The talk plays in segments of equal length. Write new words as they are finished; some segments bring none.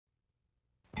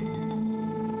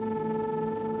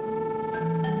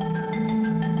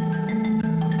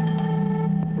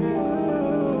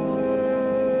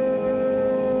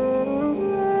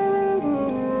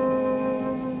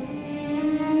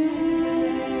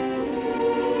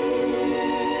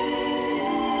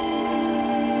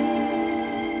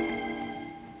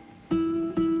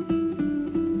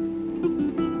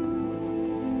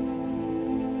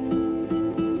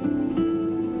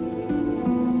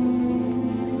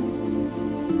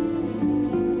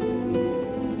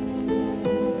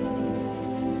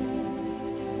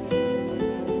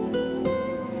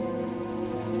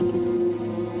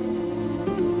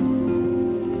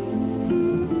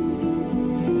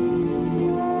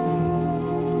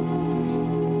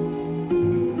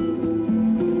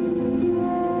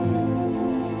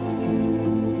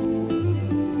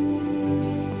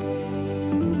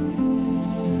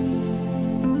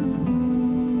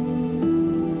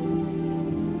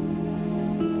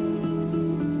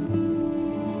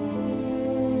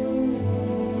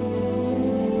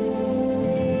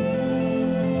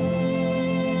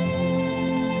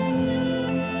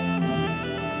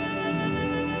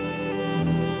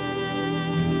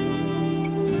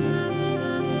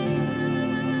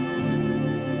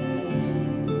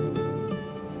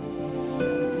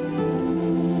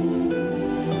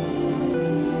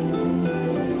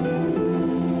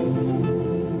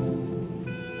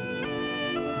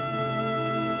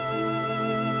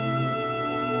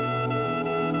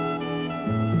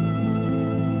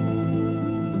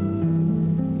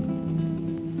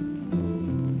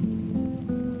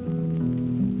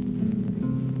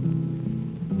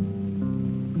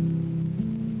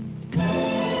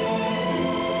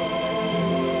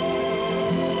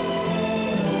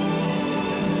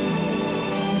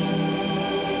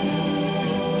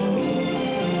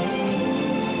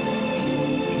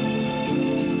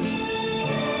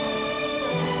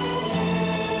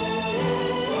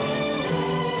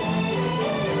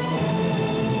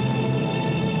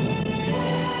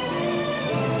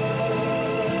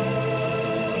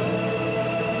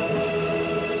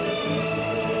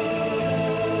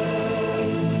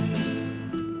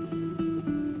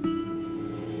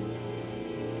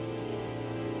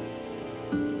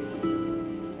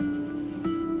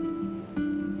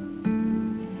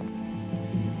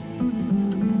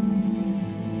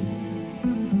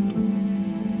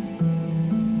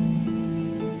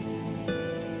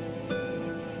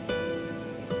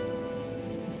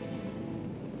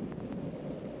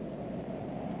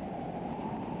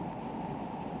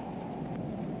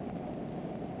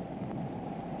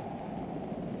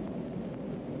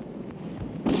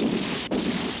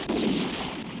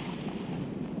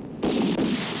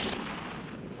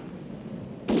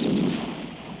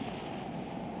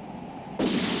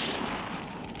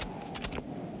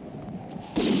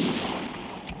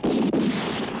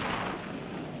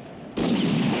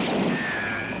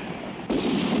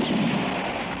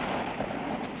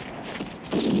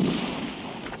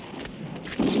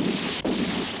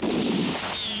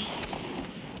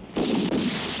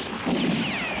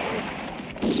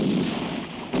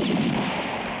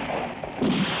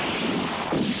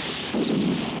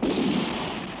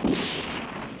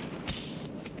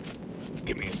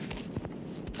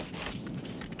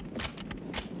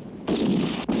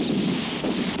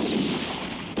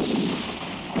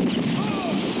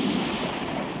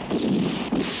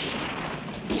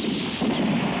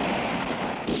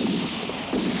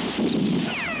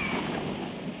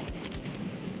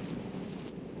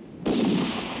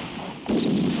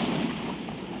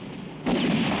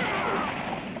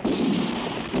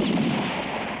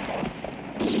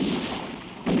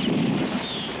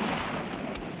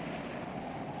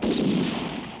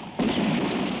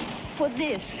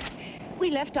this?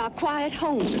 We left our quiet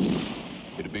home.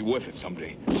 It'd be worth it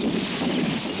someday.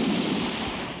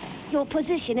 Your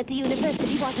position at the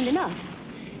university wasn't enough.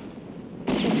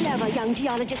 The clever young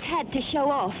geologist had to show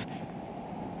off.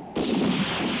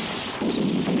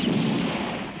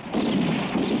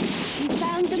 You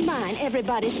found the mine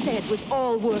everybody said was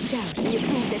all worked out, and you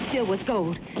proved there still was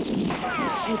gold.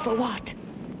 And for what?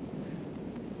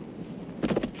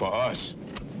 For us.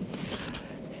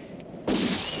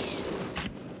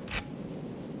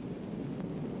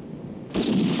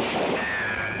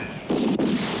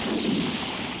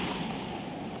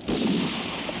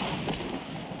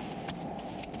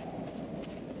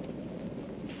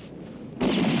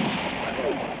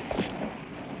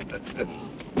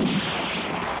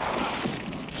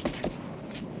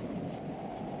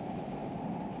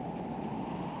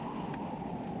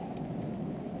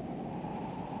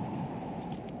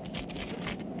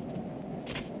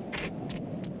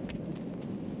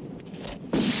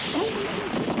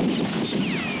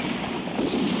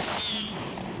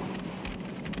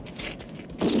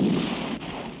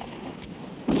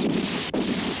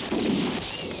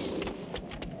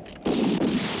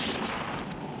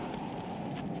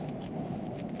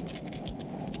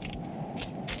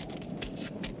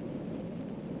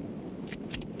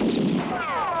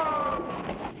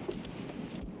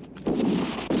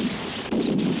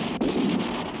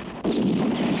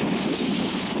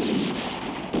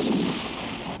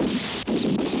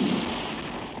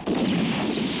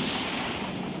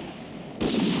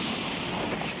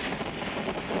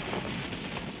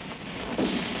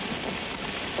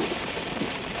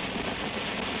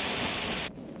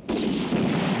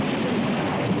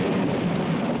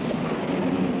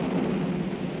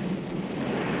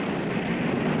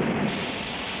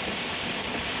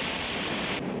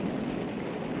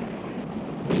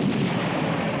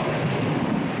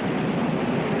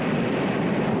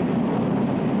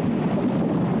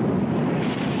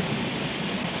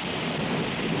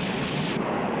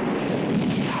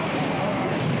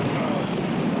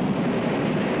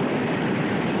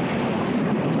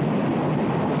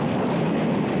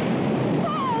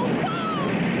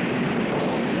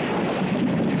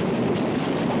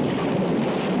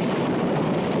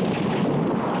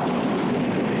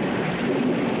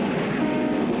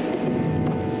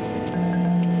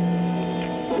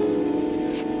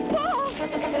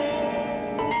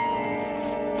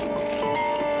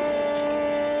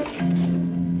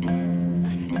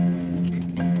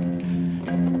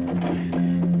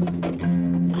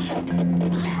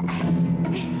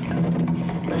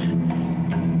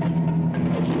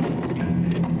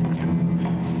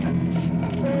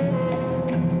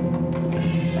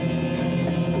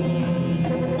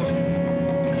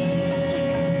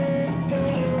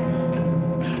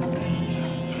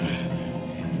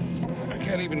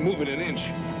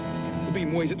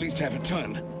 At least half a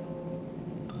ton.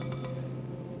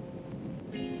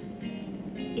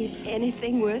 Is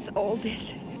anything worth all this?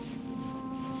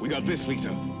 We got this,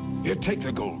 Lisa. Here, take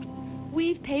the gold.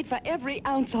 We've paid for every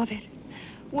ounce of it.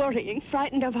 Worrying,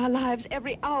 frightened of our lives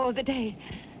every hour of the day,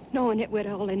 knowing it would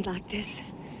all end like this.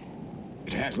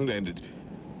 It hasn't ended.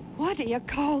 What do you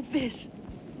call this?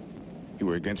 You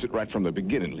were against it right from the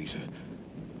beginning, Lisa.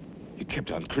 You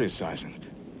kept on criticizing,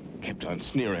 kept on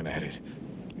sneering at it.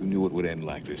 You knew it would end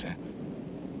like this, huh?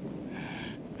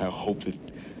 I hope that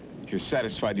you're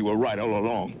satisfied you were right all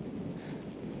along.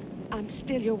 I'm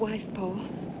still your wife, Paul.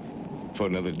 For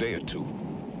another day or two.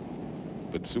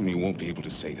 But soon you won't be able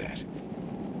to say that.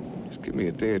 Just give me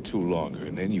a day or two longer,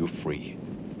 and then you're free.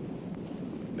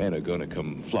 Men are gonna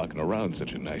come flocking around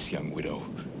such a nice young widow.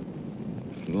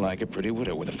 Like a pretty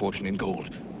widow with a fortune in gold.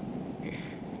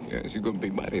 Yes, you're gonna be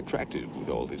mighty attractive with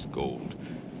all this gold.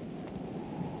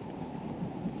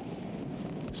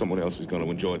 Someone else is going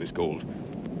to enjoy this gold.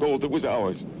 Gold that was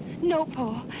ours. No,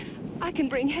 Paul. I can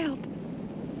bring help.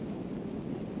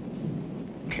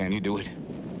 Can you do it?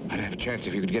 I'd have a chance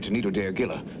if you could get to Nito de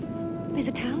Aguila. There's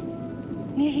a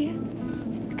town? Near here?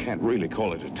 You can't really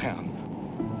call it a town.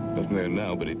 Nothing there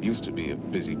now, but it used to be a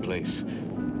busy place.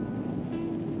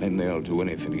 And they'll do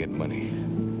anything to get money.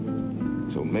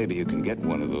 So maybe you can get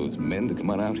one of those men to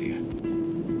come on out here.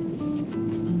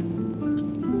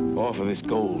 Offer this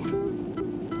gold.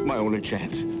 My only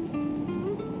chance.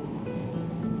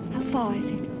 How far is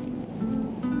it?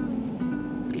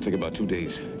 It'll take about 2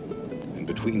 days. And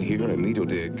between here and Nito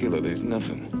de Aguila, there's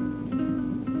nothing.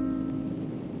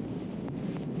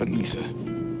 But Lisa,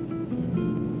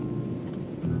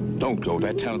 don't go.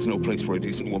 That town's no place for a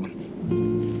decent woman.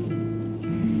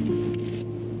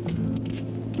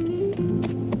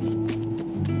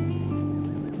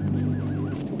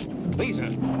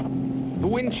 Lisa, the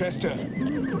wind. Winchester.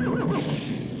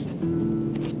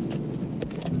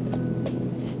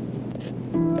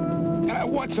 I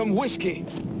want some whiskey.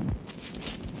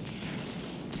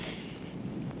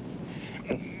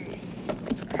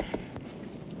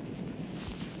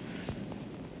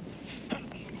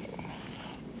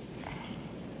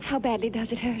 How badly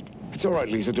does it hurt? It's all right,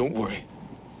 Lisa. Don't worry.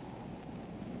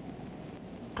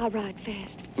 I'll ride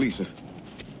fast. Lisa,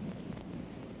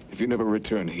 if you never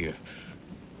return here,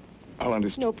 I'll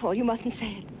understand. No, Paul, you mustn't say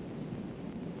it.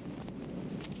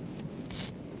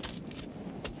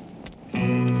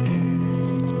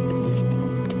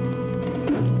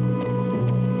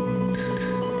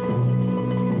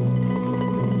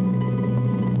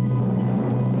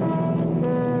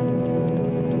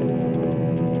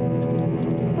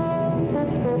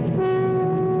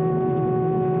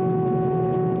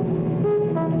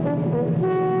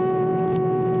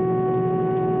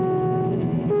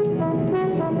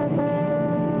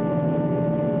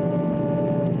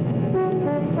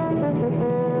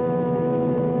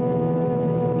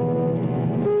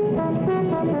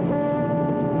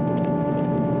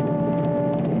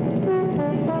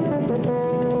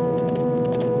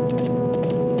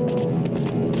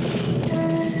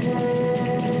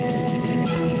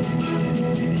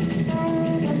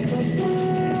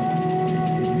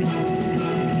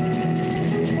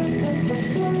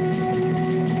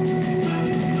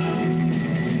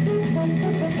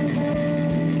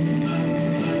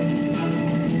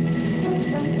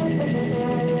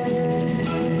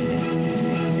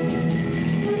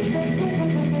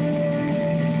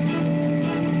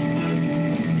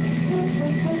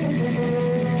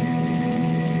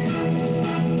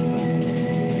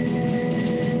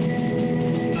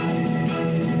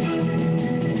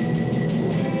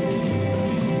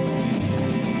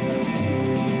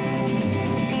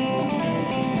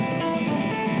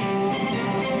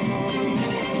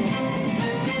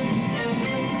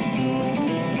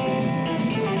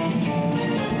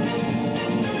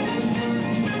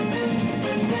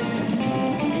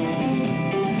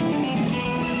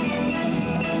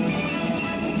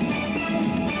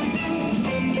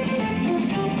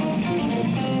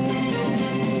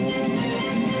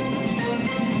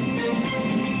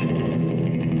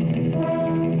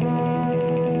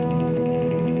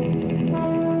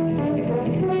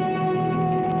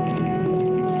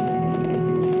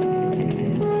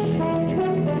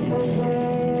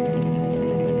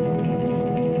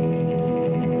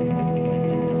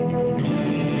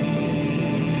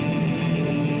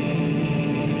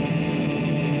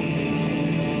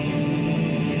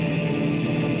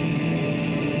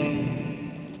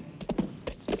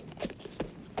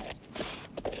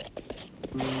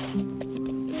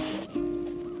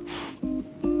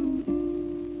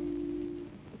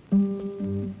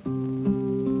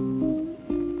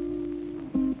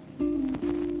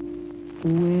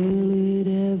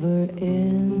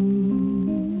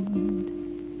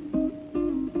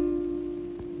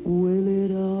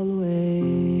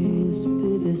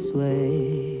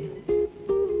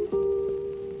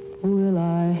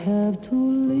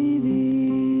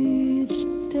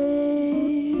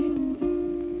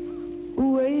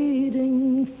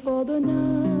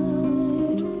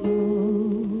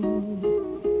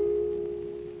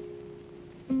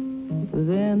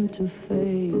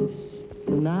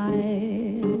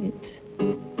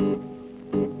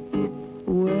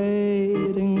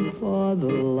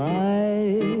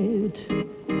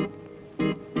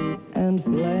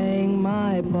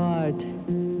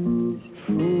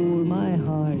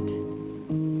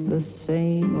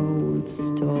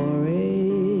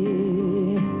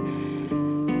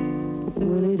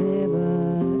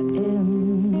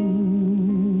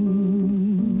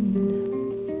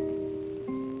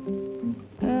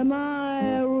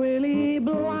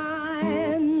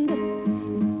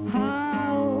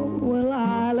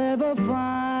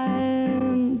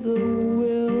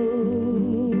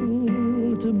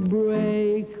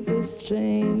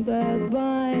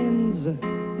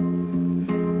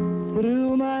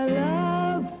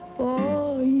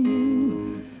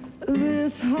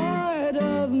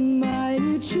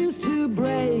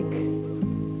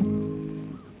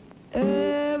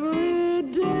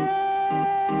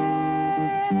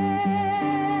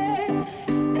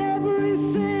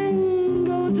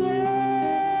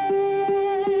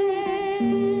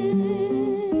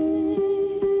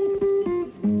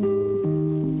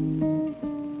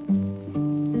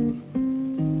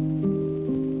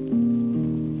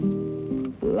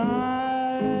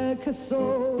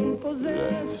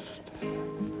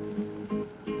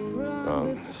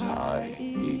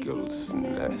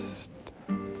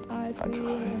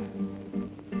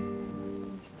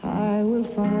 I will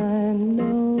find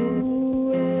no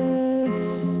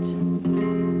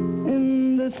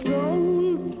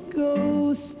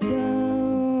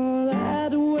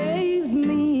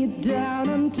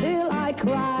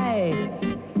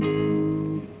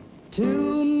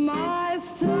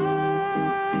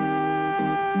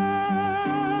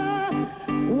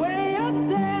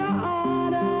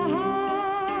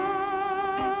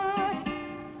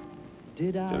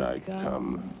I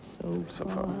come so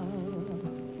far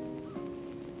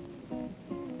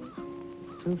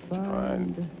to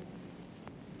find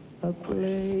a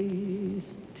place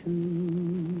to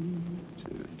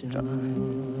die.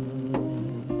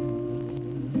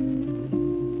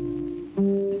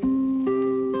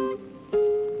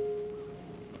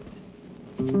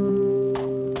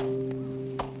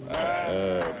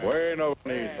 Bueno,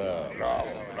 bonita.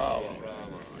 Bravo, bravo.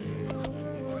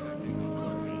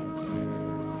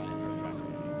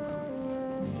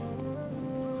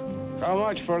 How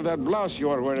much for that blouse you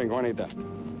are wearing, Juanita?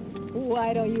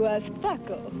 Why don't you ask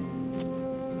Paco?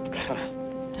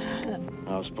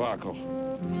 How's Paco?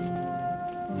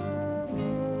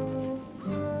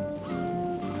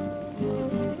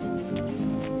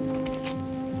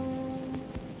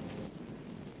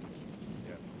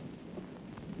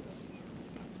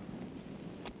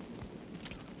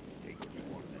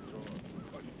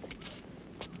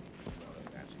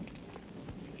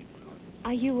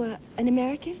 Are you an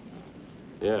American?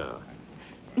 Yeah.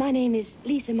 My name is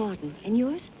Lisa Martin. And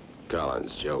yours?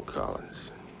 Collins, Joe Collins.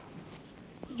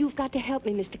 You've got to help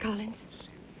me, Mr. Collins.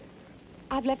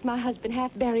 I've left my husband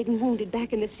half buried and wounded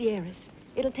back in the Sierras.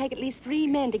 It'll take at least 3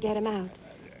 men to get him out.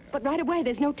 But right away,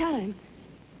 there's no time.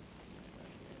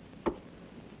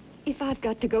 If I've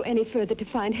got to go any further to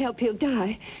find help, he'll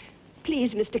die.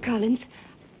 Please, Mr. Collins.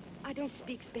 I don't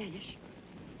speak Spanish.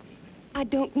 I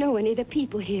don't know any of the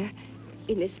people here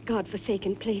in this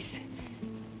godforsaken place.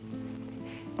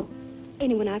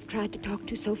 Anyone I've tried to talk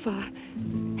to so far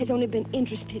has only been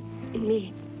interested in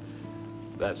me.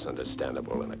 That's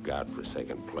understandable in a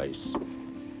godforsaken place.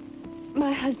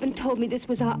 My husband told me this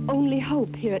was our only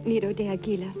hope here at Nido de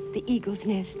Aguila, the Eagle's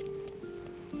Nest.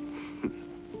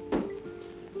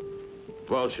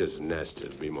 Welch's Nest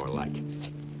would be more like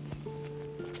it.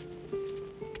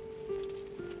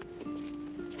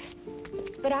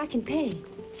 But I can pay.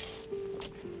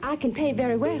 I can pay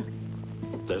very well.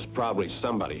 There's probably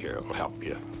somebody here who'll help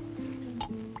you.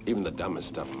 Even the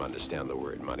dumbest of them understand the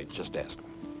word money. Just ask them.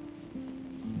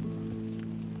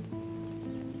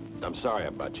 I'm sorry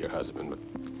about your husband, but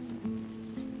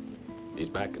he's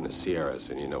back in the Sierras,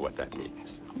 and you know what that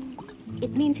means.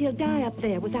 It means he'll die up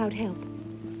there without help.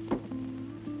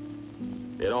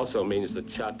 It also means the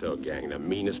Chato gang, the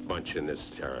meanest bunch in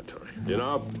this territory. You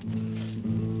know,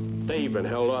 they even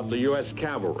held off the U.S.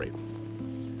 cavalry.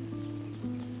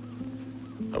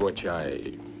 Of which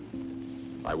I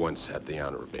once had the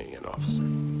honor of being an officer.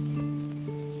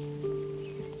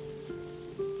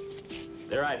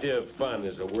 Their idea of fun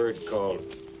is a word called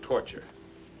torture.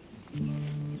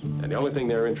 And the only thing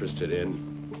they're interested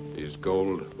in is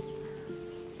gold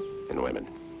and women.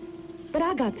 But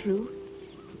I got through.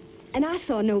 And I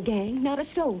saw no gang, not a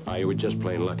soul. You were just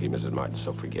plain lucky, Mrs. Martin,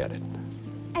 so forget it.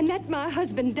 And let my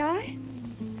husband die?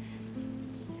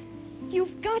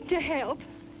 You've got to help.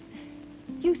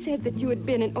 You said that you had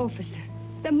been an officer.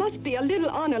 There must be a little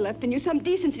honor left in you, some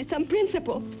decency, some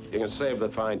principle. You can save the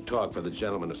fine talk for the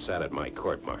gentleman who sat at my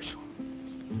court-martial.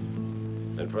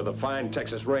 And for the fine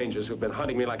Texas Rangers who've been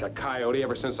hunting me like a coyote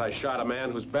ever since I shot a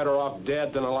man who's better off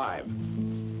dead than alive.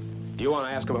 Do you want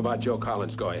to ask them about Joe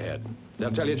Collins? Go ahead. They'll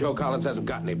tell you Joe Collins hasn't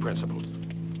got any principles.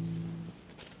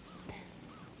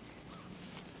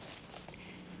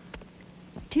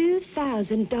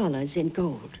 $2,000 in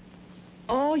gold.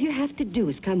 All you have to do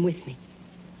is come with me.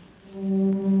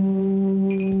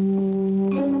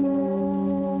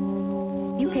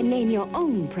 You can name your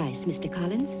own price, Mr.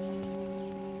 Collins.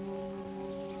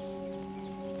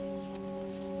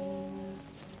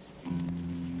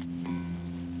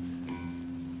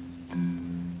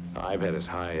 I've had as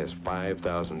high as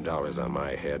 $5,000 on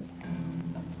my head.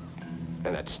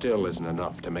 And that still isn't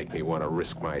enough to make me want to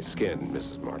risk my skin,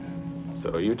 Mrs. Martin.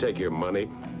 So you take your money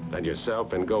and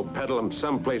yourself and go peddle them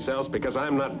someplace else because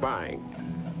I'm not buying.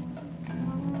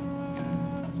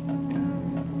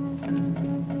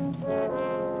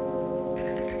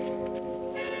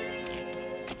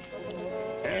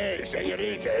 Hey,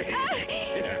 señorita.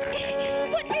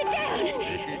 Put me down!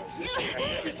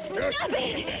 Stop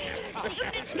it!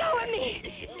 Let go of me!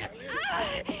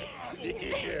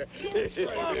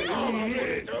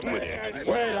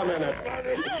 Wait a minute.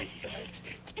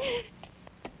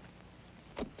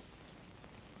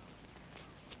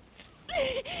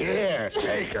 Here,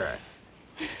 take her.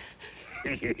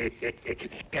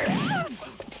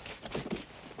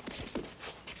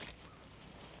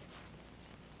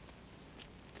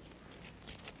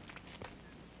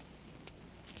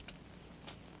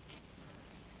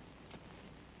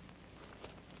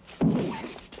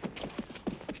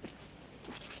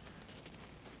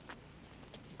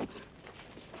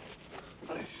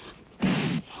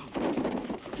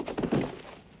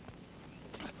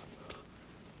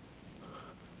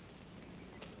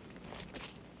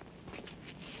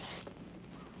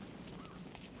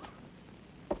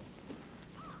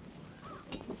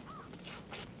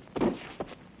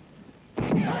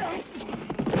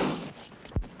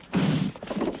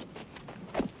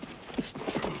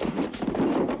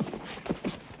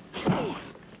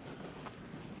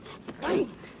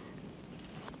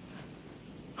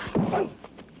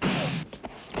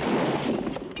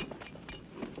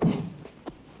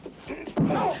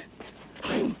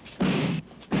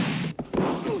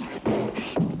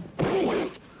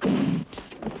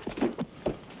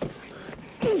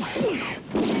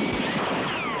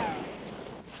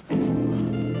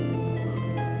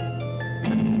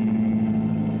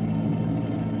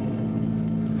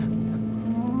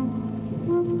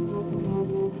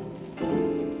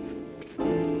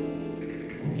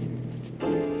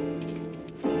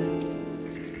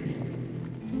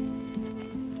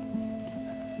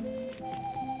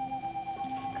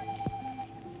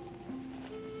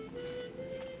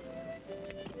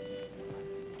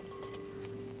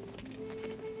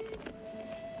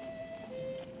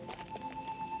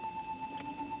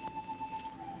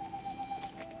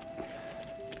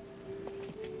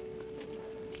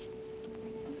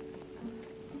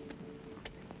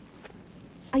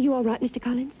 Are you all right, Mr.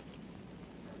 Collins?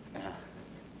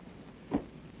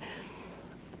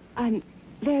 I'm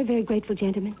very, very grateful,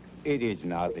 gentlemen. It is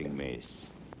nothing, miss.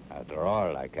 After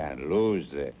all, I can't lose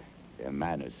the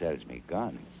man who sells me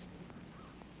guns.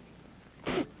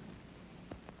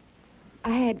 I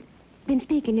had been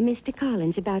speaking to Mr.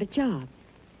 Collins about a job.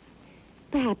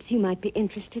 Perhaps you might be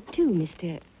interested, too,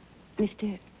 Mr.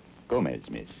 Gomez,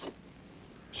 miss.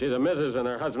 She's a missus and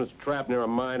her husband's trapped near a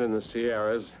mine in the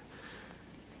Sierras.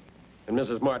 And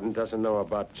Mrs. Martin doesn't know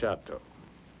about Chato.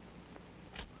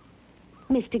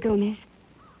 Mr. Gomez,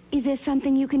 is there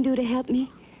something you can do to help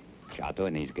me? Chato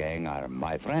and his gang are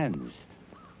my friends.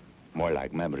 More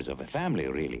like members of a family,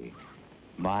 really.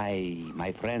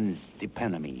 My friends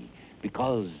depend on me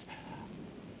because,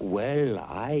 well,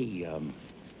 I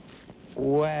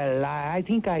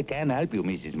think I can help you,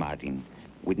 Mrs. Martin.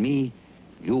 With me,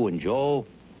 you and Joe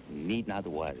need not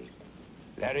worry.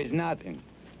 There is nothing,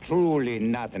 truly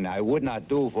nothing I would not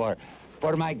do for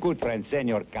my good friend,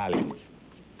 Senor Collins.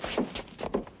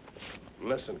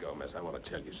 Listen, Gomez, I want to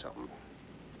tell you something.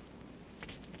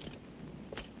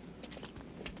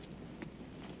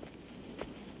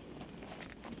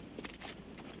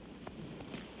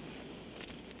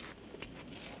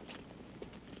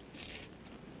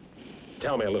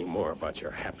 Tell me a little more about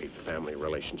your happy family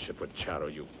relationship with Chato,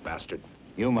 you bastard.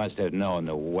 You must have known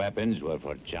the weapons were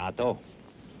for Chato.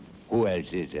 Who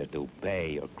else is there to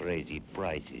pay your crazy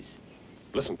prices?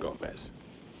 Listen, Gomez.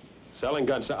 Selling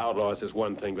guns to outlaws is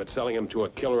one thing, but selling them to a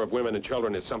killer of women and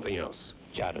children is something else.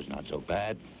 Chato's not so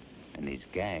bad, and his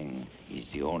gang is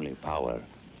the only power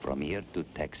from here to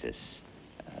Texas.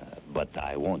 But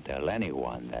I won't tell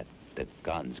anyone that the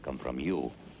guns come from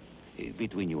you.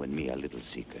 Between you and me, a little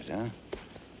secret, huh?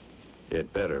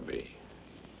 It better be.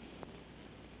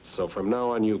 So from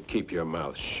now on, you keep your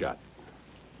mouth shut.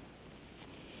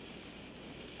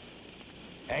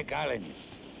 Hey, Collins,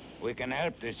 we can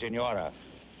help the senora.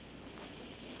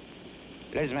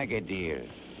 Let's make a deal.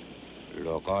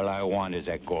 Look, all I want is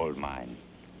a gold mine.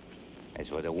 As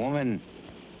for the woman,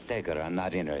 take her. I'm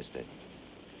not interested.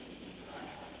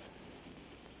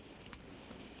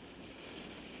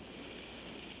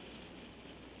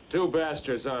 Two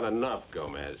bastards aren't enough,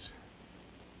 Gomez.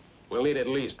 We'll need at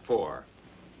least 4.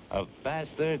 Of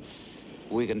bastards,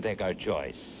 we can take our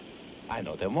choice. I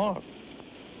know them all.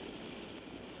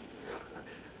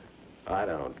 I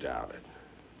don't doubt it.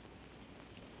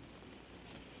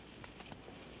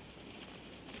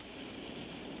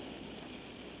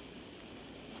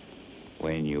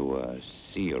 When you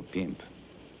see your pimp,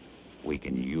 we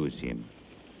can use him.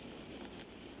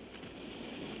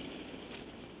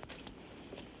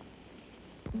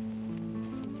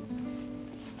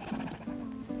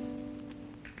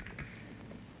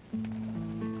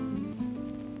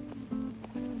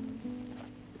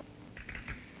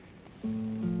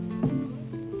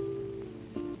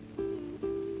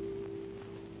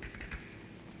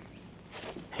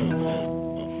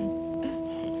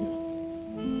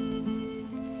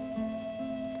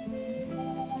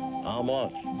 How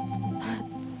much?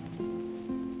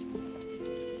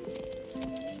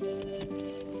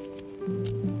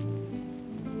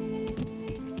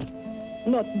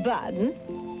 Not bad, hmm?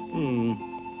 Hmm.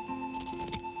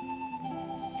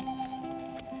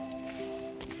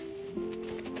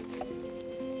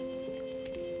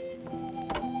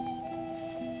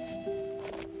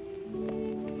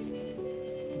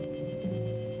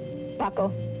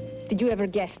 Paco, did you ever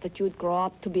guess that you'd grow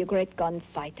up to be a great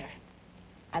gunfighter?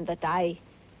 And that I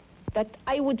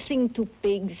would sing to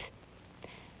pigs?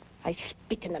 I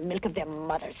spit in the milk of their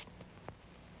mothers.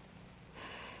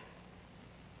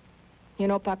 You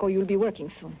know, Paco, you'll be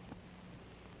working soon.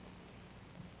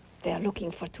 They're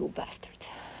looking for 2 bastards.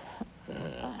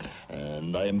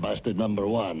 And I'm bastard number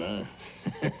 1, huh?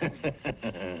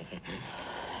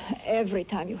 Every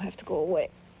time you have to go away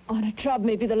on a job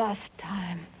may be the last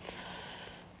time.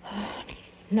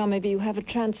 Now maybe you have a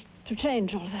chance to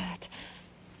change all that.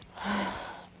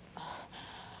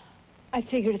 I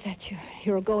figured that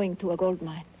you're going to a gold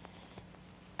mine.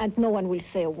 And no one will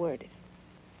say a word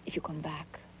if you come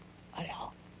back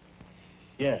alone.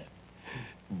 Yeah,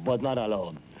 but not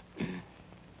alone.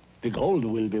 The gold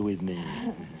will be with me.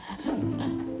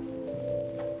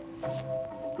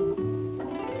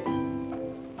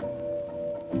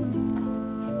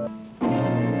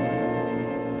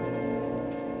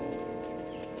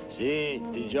 See,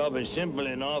 the job is simple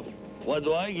enough. What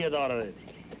do I get out of it?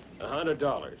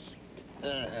 $100.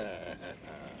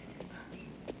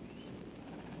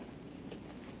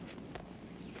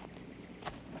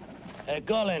 Hey,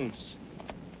 Collins.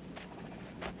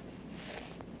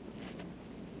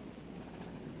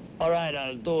 All right,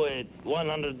 I'll do it.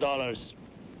 $100.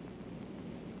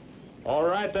 All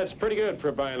right, that's pretty good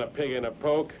for buying a pig in a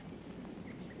poke.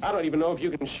 I don't even know if you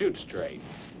can shoot straight.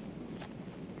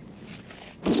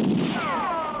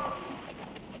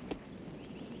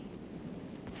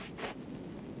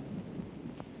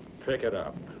 Pick it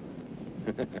up.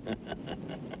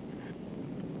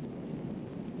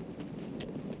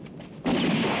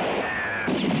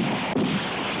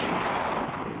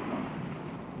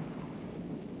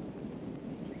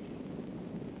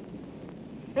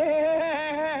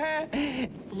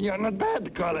 You're not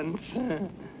bad, Collins.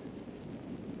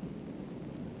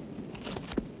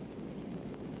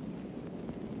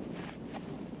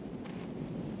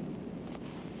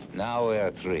 Now we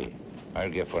are three. I'll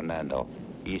get Fernando.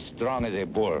 He's strong as a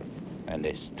bull, and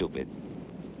is stupid.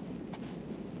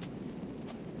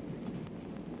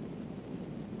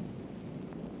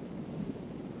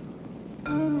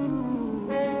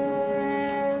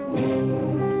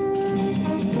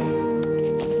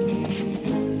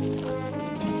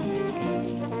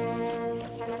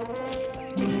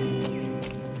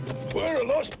 Where are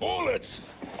those bullets?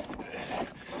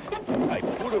 I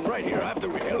put them right here after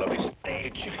we held up the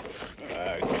stage.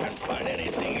 I can't find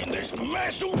anything in this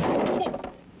mess.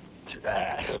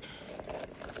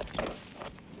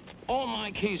 All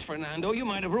my keys, Fernando. You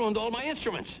might have ruined all my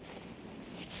instruments.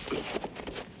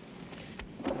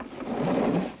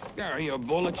 There are your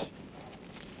bullets.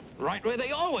 Right where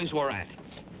they always were at.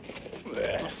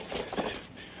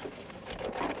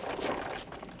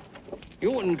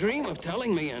 You wouldn't dream of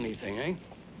telling me anything, eh?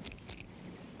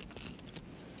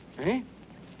 Eh?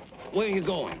 Where are you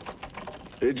going?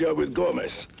 A job with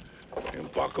Gomez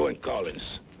and Paco and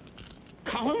Collins.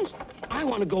 Collins? I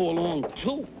want to go along,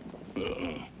 too.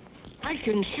 I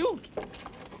can shoot.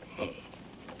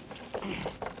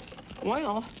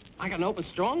 Well, I can open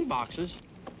strong boxes.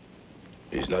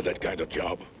 It's not that kind of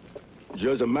job.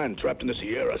 Just a man trapped in the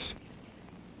Sierras.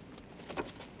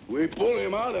 We pull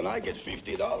him out and I get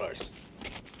 $50.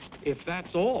 If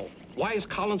that's all, why is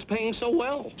Collins paying so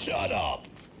well? Shut up.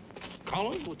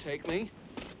 Collins will take me,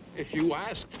 if you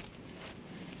ask.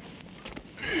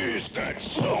 Is that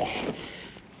so?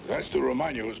 That's to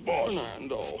remind you who's boss.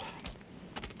 Fernando.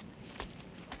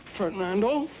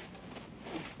 Fernando?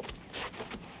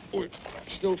 We're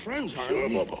still friends, aren't we?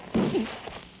 Sure, Bubba.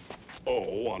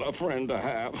 Oh, what a friend to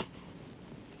have.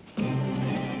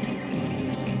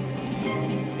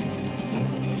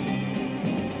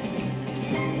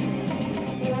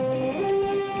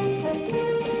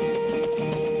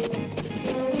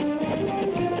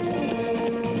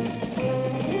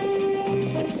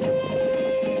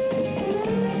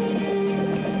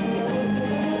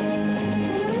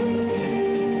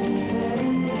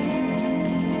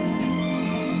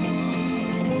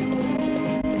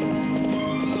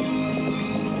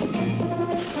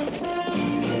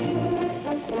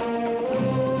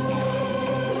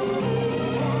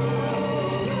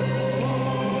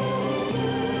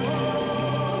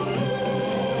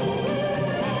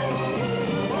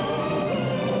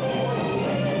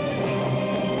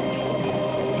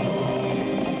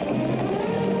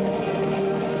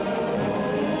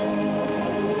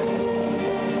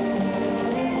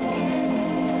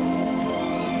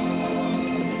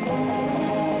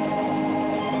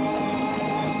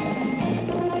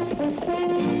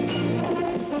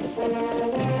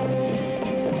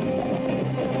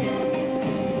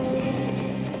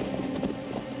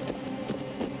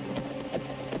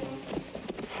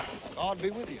 God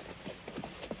be with you.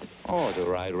 Oh, the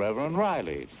Right Reverend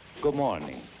Riley. Good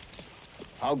morning.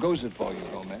 How goes it for you,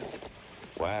 Gomez?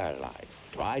 Well, I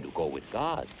try to go with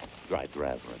God, Right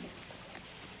Reverend.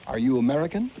 Are you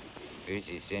American? This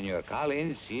is Senor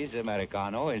Collins. He's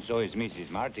Americano, and so is Mrs.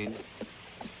 Martin.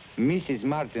 Mrs.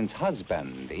 Martin's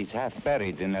husband is half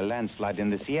buried in a landslide in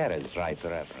the Sierras, Right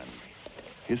Reverend.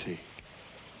 Is he?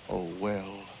 Oh,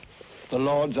 well. The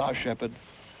Lord's our shepherd.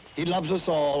 He loves us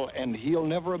all, and he'll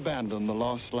never abandon the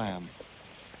lost lamb.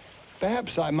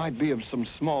 Perhaps I might be of some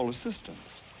small assistance.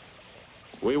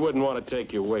 We wouldn't want to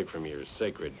take you away from your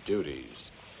sacred duties,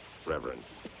 Reverend.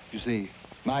 You see,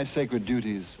 my sacred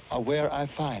duties are where I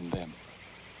find them.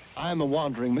 I'm a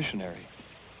wandering missionary.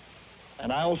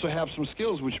 And I also have some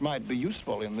skills which might be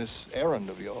useful in this errand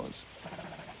of yours.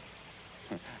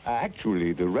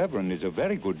 Actually, the Reverend is a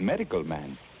very good medical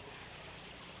man.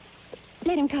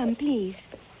 Let him come, please.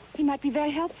 He might be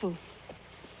very helpful.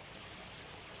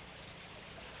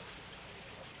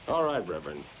 All right,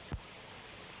 Reverend.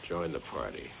 Join the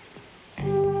party.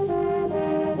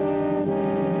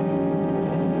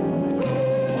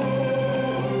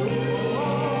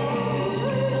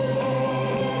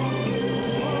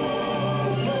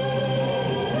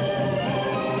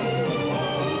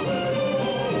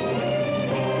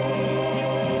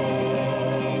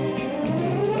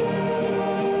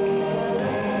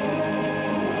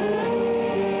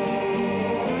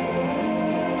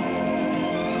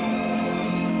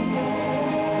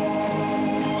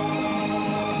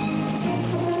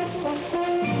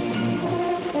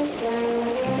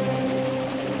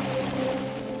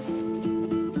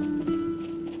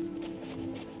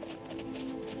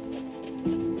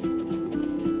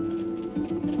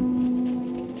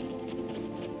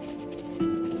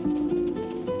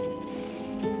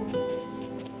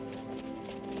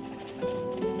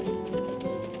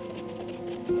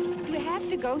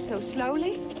 so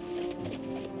slowly?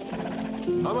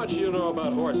 How much do you know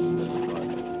about horses, Mrs.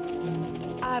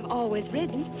 Martin? I've always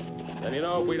ridden. And you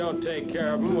know, if we don't take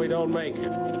care of them, we don't make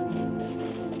it.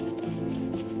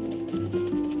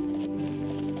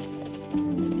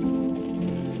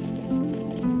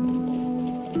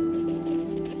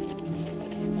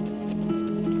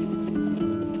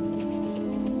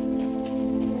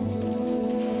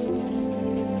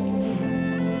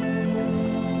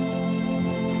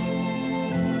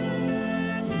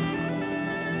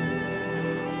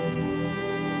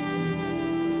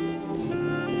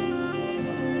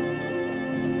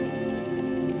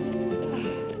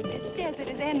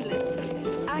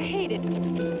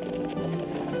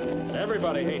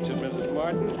 Everybody hates it, Mrs.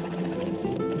 Martin.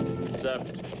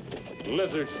 Except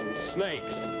lizards and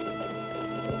snakes.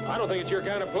 I don't think it's your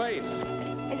kind of place.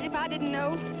 As if I didn't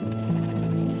know.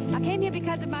 I came here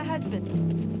because of my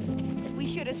husband.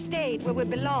 We should have stayed where we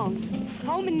belonged.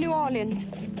 Home in New Orleans.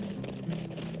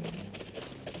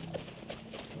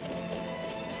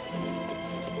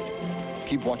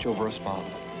 Keep watch over us,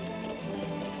 Father.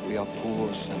 We are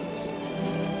poor sinners.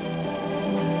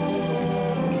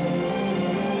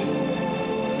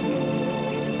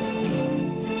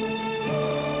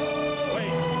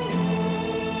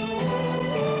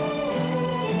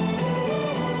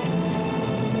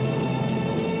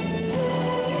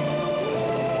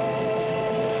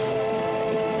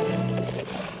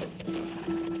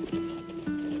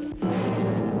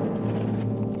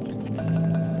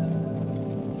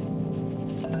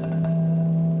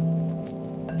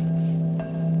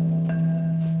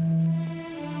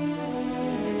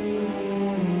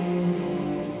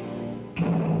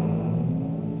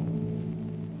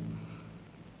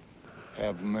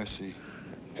 Have mercy,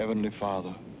 Heavenly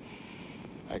Father.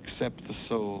 Accept the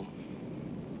soul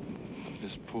of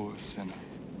this poor sinner.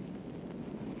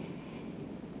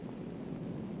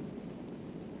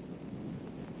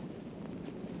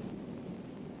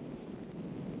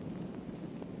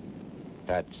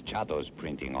 That's Chato's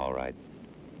printing, all right.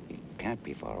 It can't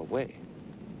be far away.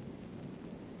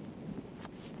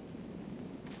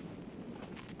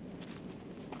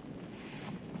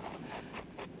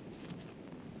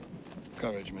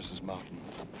 Courage, Mrs. Martin.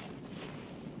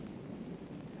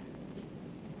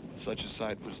 Such a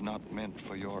sight was not meant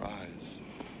for your eyes,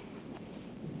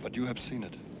 but you have seen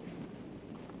it.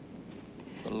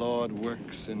 The Lord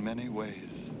works in many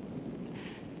ways.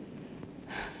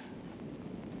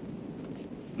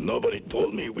 Nobody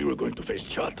told me we were going to face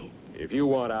Chato. If you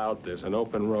want out, there's an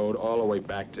open road all the way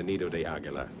back to Nido de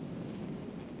Aguila.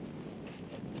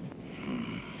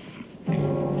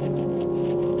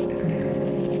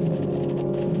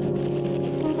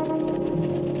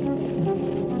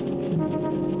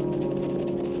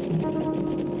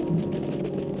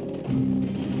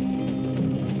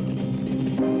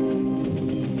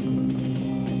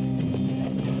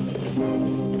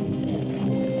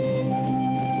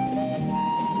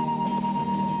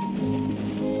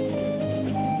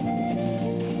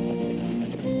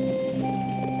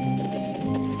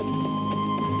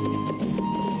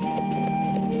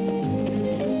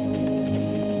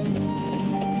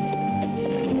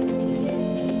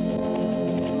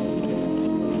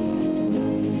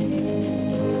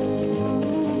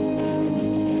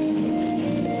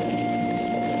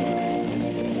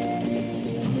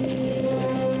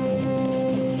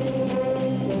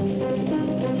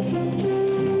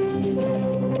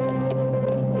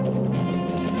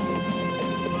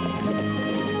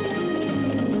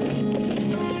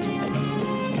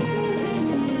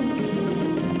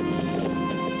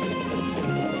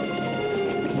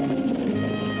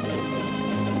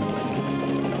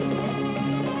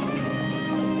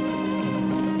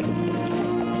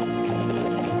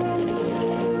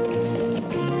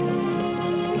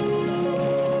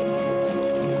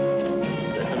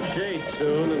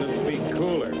 Soon, and it'll be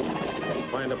cooler.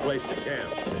 Find a place to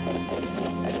camp.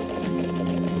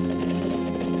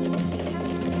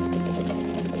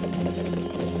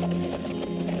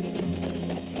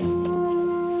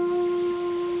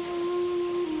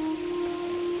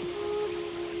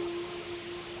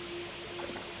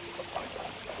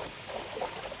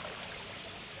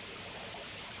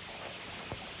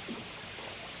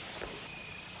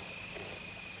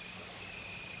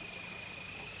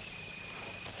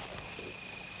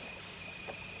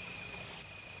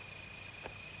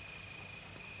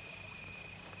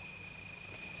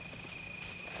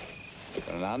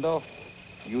 Fernando,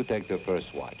 you take the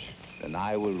first watch, and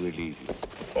I will relieve you.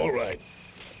 All right.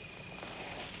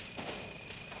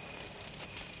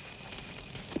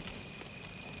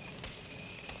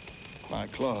 My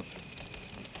cloth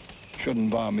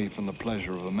shouldn't bar me from the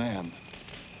pleasure of a man.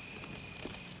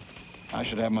 I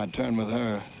should have my turn with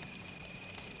her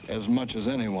as much as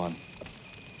anyone.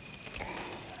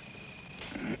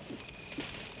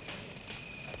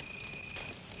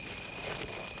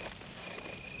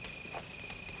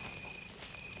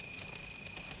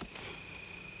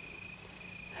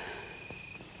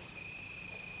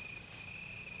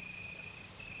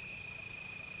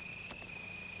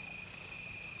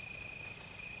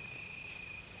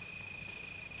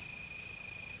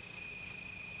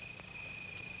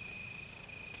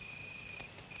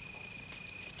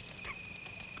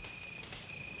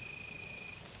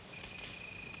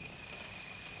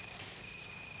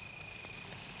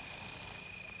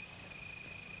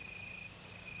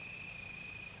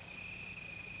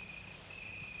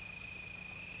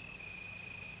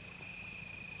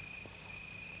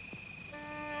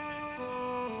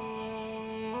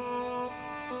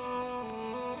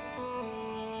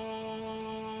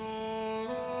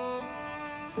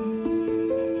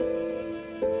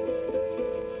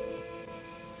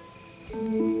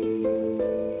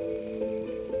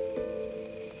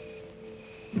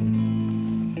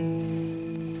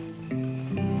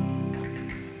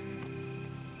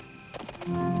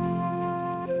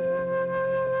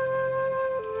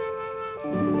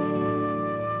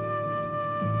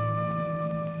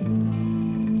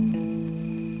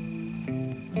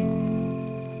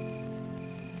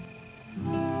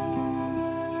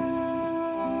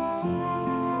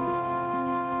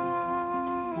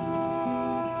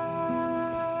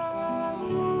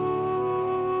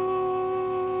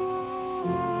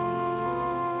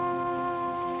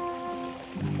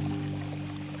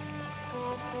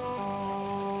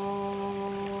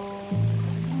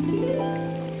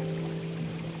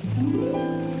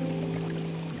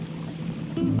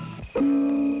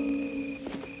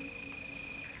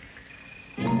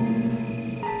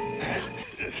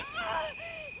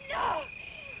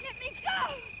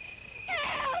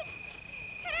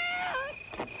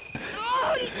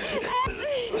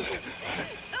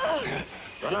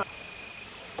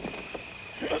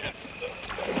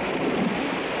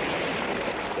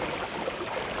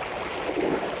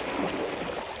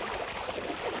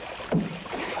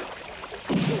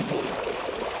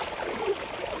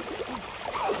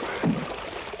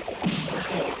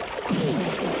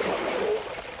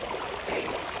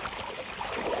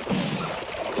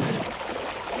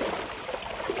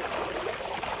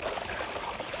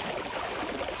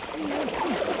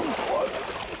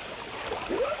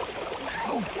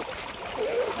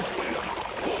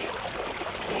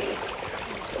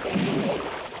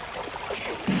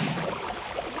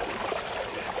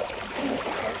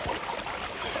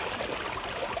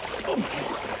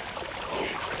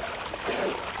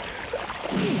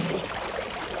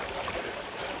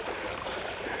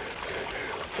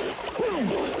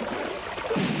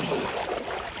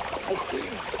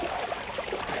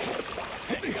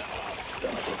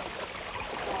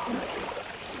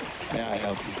 May I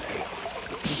help you?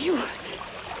 You...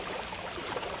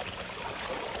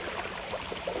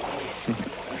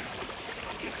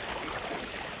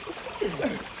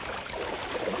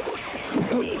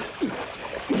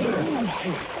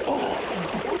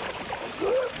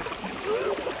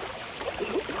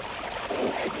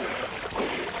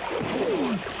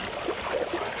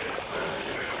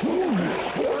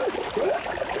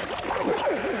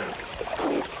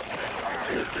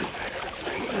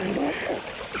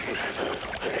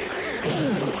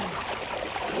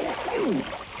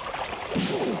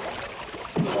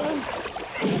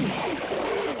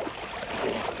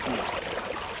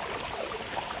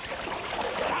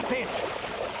 Stop it!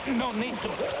 No need to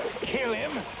kill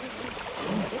him.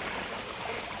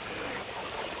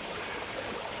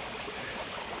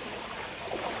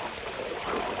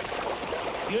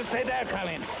 You stay there,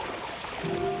 Collins.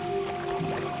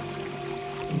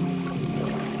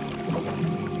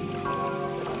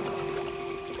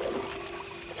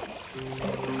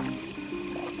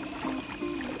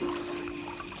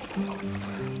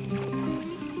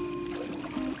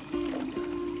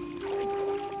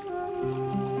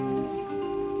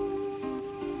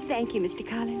 Thank you, Mr.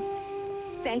 Collins.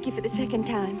 Thank you for the second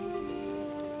time.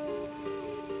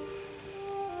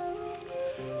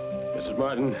 Mrs.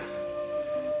 Martin,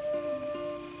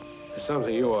 there's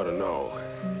something you ought to know.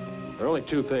 There are only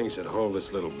two things that hold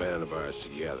this little band of ours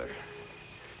together.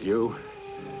 You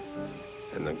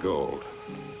and the gold.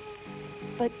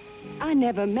 But I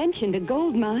never mentioned a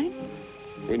gold mine.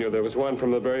 We knew there was one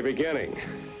from the very beginning.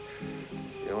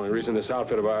 The only reason this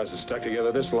outfit of ours is stuck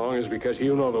together this long is because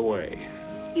you know the way.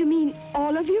 You mean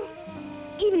all of you?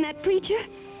 Even that preacher?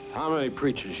 How many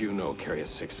preachers you know carry a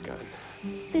 6-gun?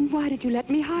 Then why did you let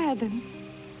me hire them?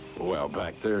 Well,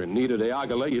 back there in Nita de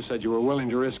Agala, you said you were willing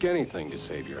to risk anything to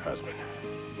save your husband.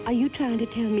 Are you trying to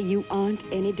tell me you aren't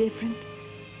any different?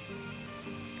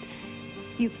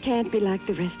 You can't be like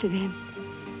the rest of them.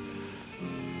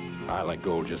 I like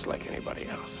gold just like anybody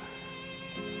else.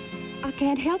 I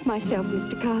can't help myself,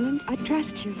 Mr. Collins. I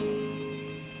trust you.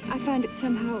 I find it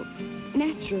somehow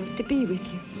natural to be with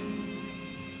you.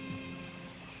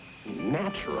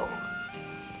 Natural?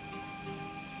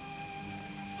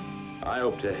 I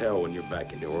hope to hell when you're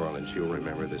back in New Orleans, you'll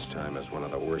remember this time as one of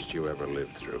the worst you ever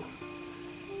lived through.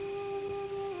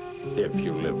 If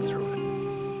you lived through it.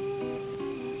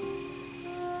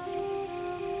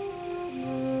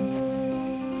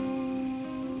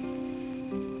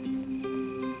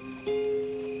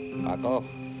 Paco,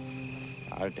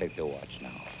 I'll take the watch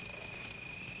now.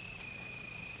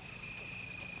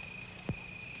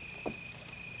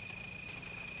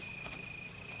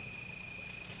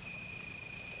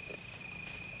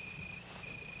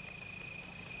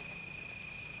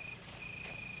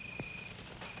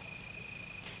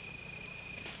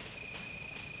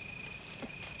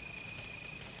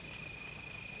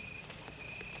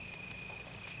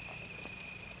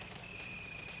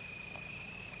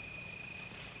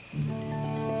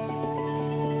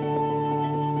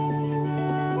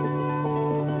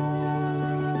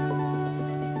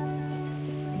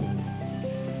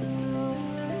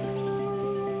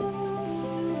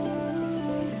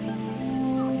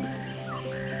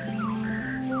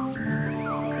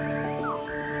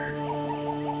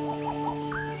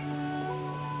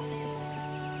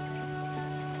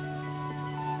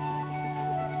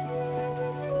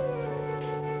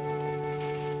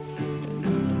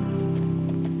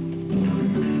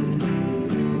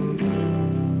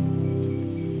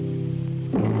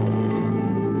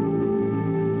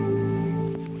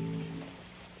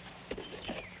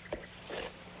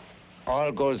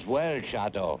 All goes well,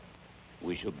 Chato.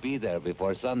 We should be there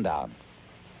before sundown.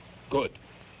 Good.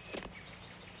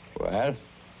 Well,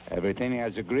 everything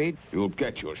as agreed? You'll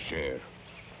get your share.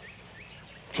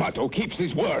 Chato keeps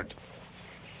his word.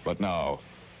 But now,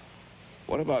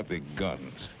 what about the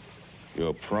guns?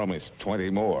 You promised 20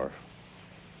 more.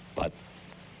 But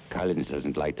Collins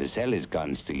doesn't like to sell his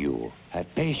guns to you.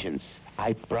 Have patience.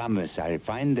 I promise I'll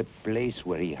find the place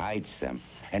where he hides them.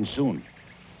 And soon.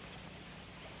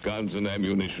 Guns and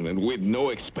ammunition, and with no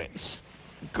expense.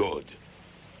 Good.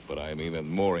 But I'm even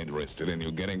more interested in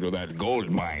you getting to that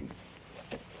gold mine.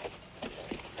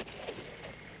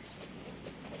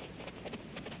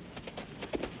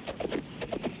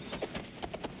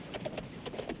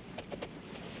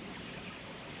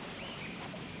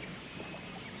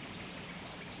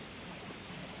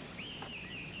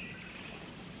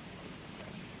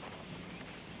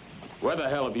 Where the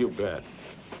hell have you been?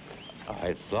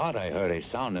 I thought I heard a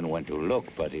sound and went to look,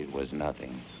 but it was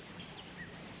nothing.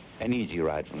 An easy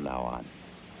ride from now on.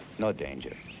 No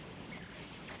danger.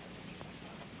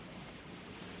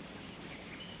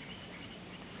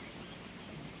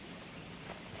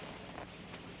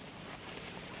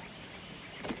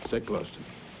 Sit close to me.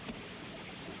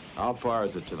 How far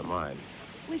is it to the mine?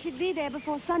 We should be there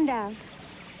before sundown.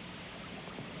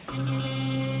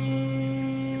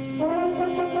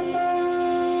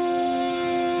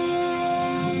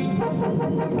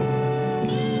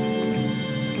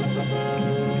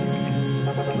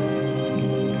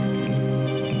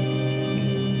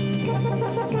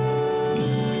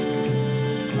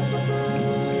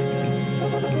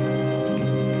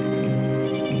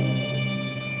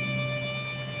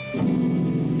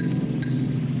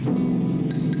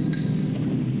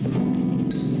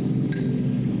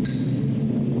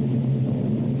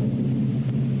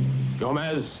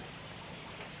 Gomez!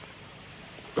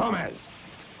 Gomez!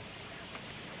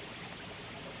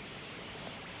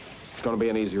 It's gonna be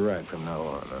an easy ride from now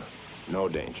on, huh? No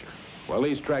danger. Well,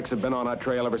 these tracks have been on our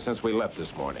trail ever since we left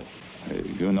this morning.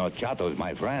 You know Chato's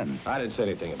my friend. I didn't say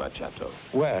anything about Chato.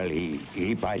 Well,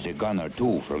 he buys a gun or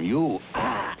two from you.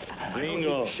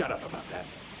 Bingo. Shut up about that.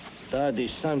 That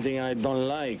is something I don't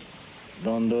like.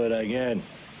 Don't do it again.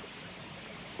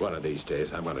 One of these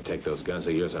days, I'm gonna take those guns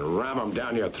of yours and ram them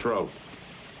down your throat.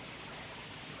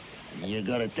 You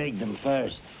gotta take them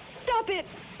first. Stop it!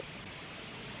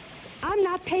 I'm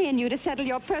not paying you to settle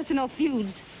your personal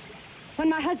feuds. When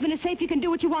my husband is safe, you can do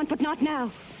what you want, but not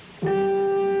now.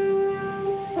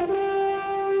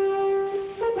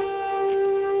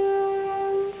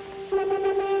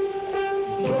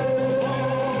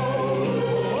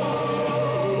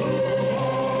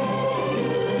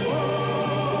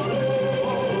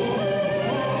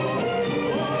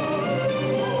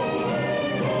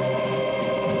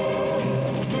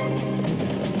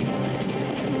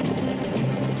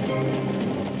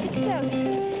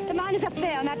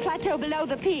 plateau below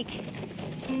the peak.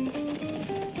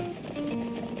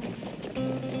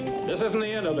 This isn't the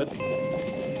end of it.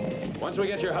 Once we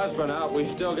get your husband out,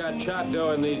 we've still got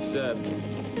Chato and these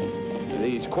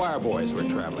choir boys we're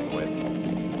traveling with.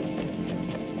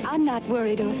 I'm not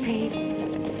worried or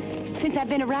afraid. Since I've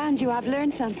been around you, I've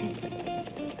learned something.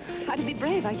 How to be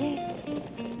brave, I guess.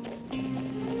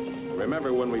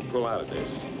 Remember, when we pull out of this,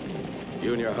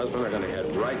 you and your husband are going to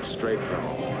head right straight for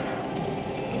home.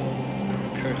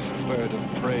 Cursed bird of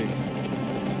prey.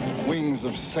 Wings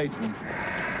of Satan.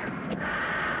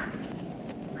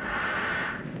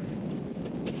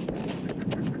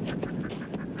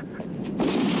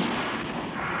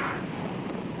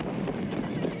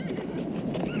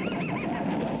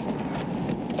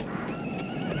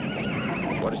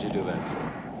 What did you do then?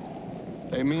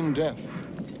 They mean death.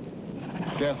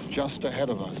 Death just ahead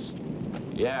of us.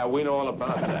 Yeah, we know all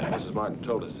about that. Mrs. Martin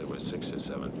told us there were 6 or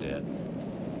 7 dead.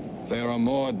 There are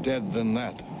more dead than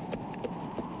that.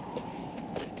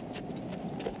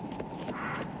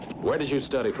 Where did you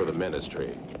study for the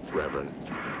ministry, Reverend?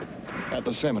 At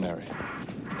the seminary.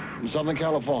 In Southern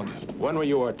California. When were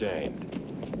you ordained?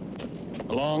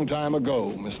 A long time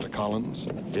ago, Mr. Collins.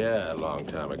 Yeah, a long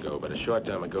time ago, but a short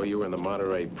time ago you were in the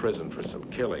Monterey prison for some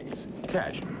killings.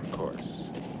 Casual, of course.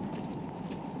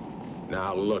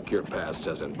 Now, look, your past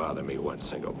doesn't bother me one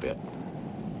single bit.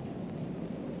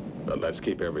 But let's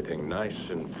keep everything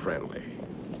nice and friendly.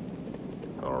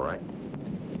 All right?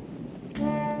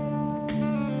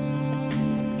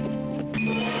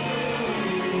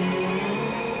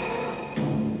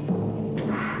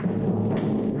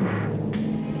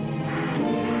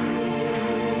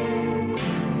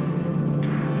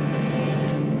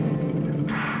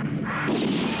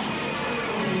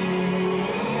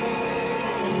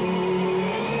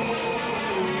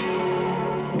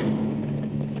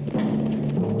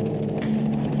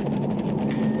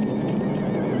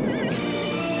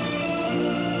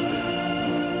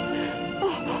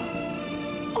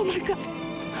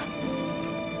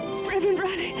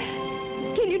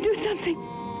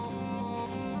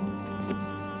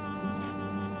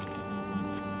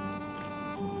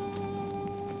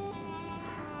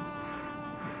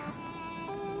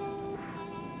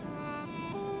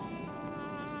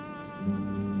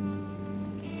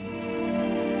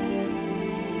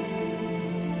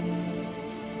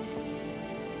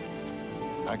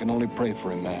 I can only pray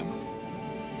for him, ma'am.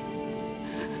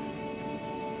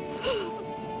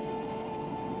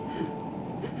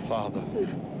 Father,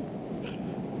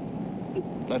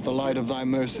 let the light of thy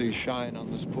mercy shine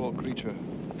on this poor creature.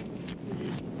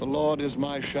 The Lord is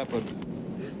my shepherd.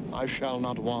 I shall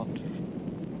not want.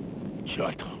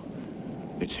 Chato,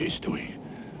 it's history.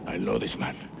 I know this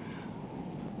man.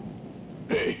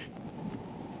 Hey,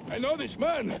 I know this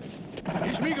man.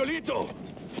 He's Miguelito,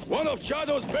 one of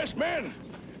Chato's best men.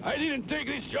 I didn't take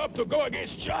this job to go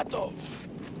against Chato.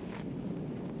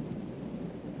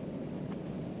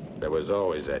 There was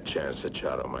always that chance that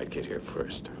Chato might get here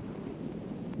first.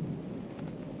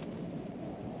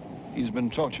 He's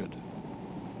been tortured.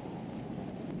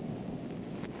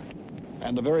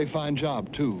 And a very fine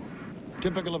job, too.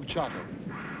 Typical of Chato.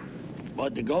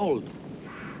 But the gold,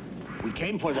 we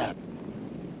came for that.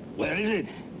 Where is it?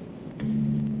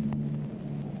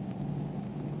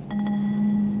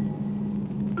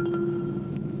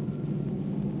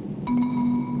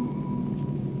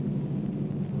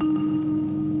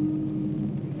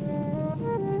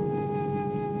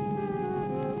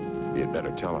 You'd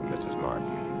better tell him, Mrs. Martin.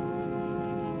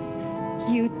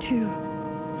 You too.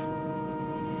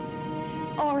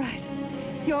 All right.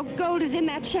 Your gold is in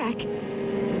that shack.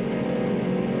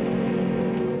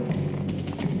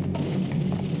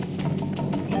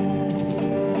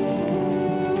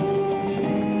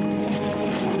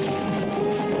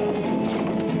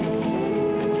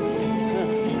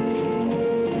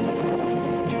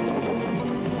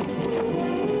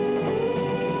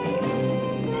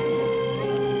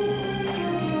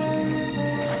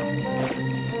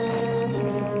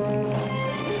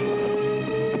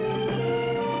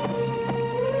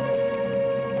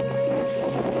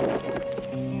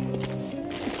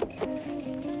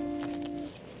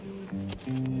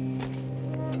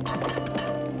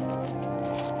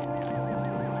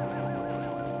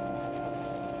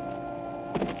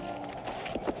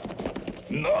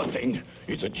 Nothing.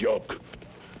 It's a joke.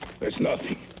 There's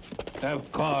nothing.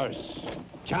 Of course.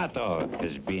 Chato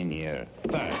has been here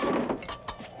first.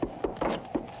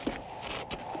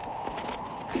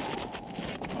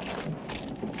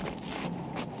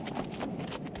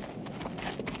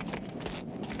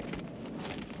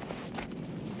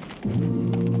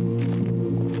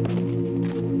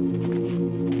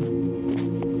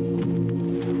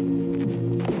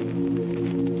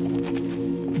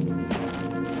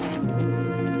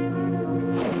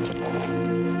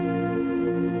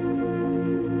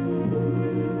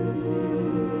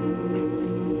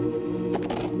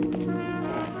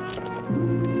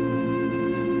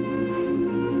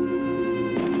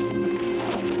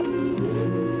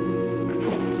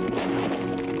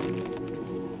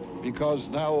 because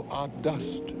thou art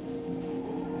dust,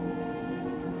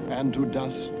 and to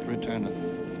dust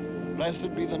returneth.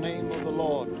 Blessed be the name of the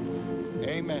Lord.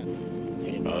 Amen.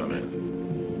 Amen.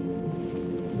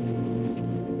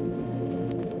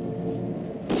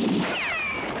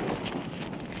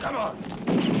 Come on.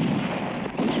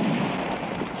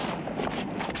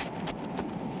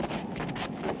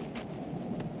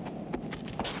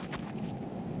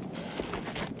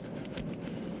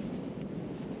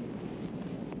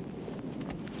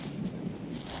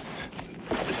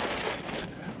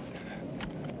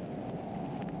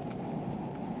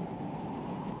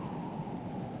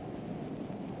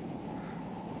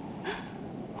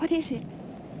 What is it?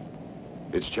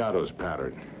 It's Chato's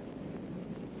pattern.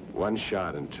 One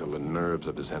shot until the nerves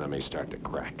of his enemy start to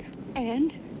crack.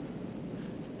 And?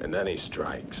 And then he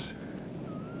strikes.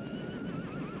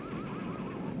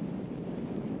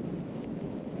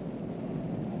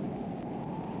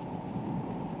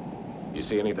 You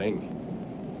see anything?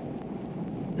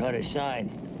 Not a sign.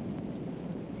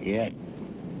 Yet.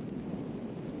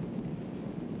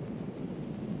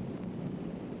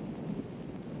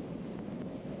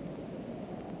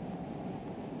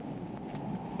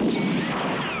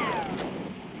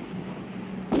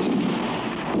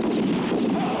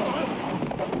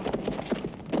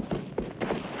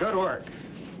 Good work.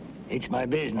 It's my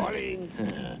business. Collins!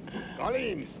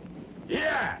 Collins!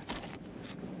 Yeah!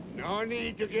 No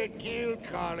need to get killed,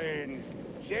 Collins.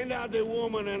 Send out the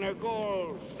woman and her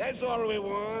gold. That's all we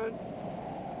want.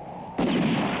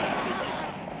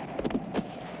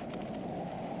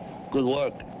 Good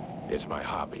work. It's my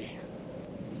hobby.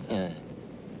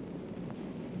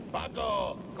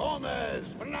 Paco, Gomez,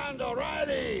 Fernando,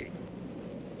 Riley.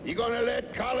 You gonna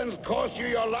let Collins cost you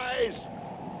your lives?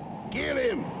 Kill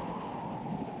him.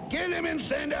 Kill him and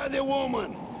send out the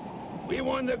woman. We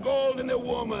want the gold and the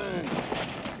woman.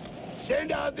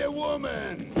 Send out the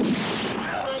woman.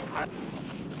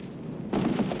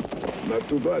 Not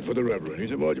too bad for the Reverend.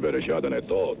 He's a much better shot than I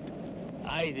thought.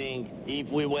 I think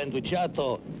if we went to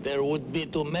Chato, there would be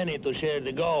too many to share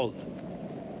the gold.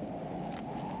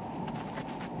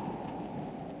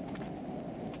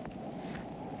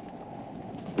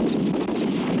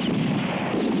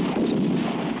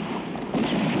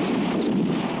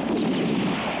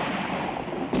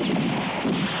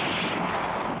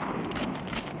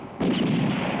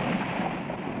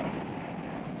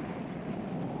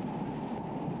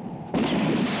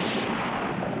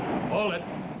 Hold it.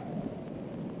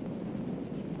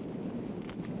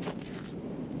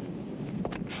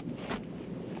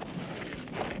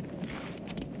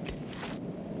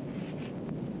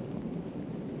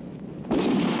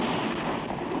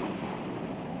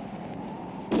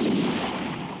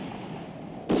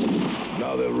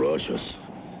 Now they'll rush us.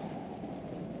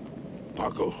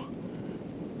 Paco,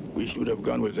 we should have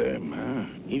gone with them, huh?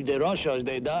 If they rush us,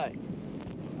 they die.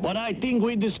 But I think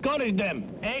we discouraged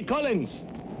them. Eh, Collins?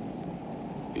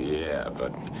 Yeah,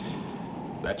 but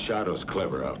that Chato's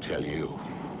clever, I'll tell you.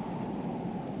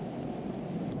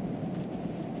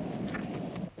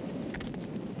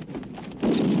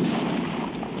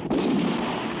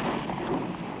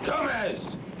 Gomez!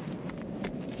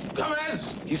 Gomez!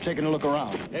 He's taking a look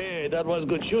around. Hey, that was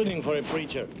good shooting for a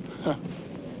preacher.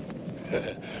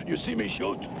 You see me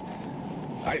shoot?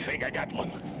 I think I got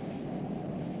one.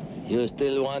 You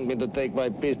still want me to take my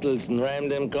pistols and ram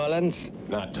them, Collins?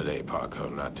 Not today, Paco,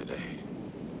 not today.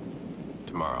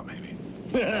 Tomorrow, maybe.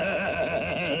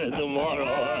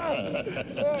 Tomorrow.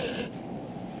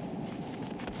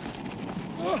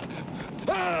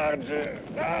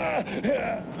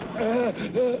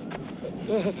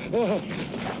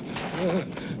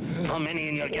 How many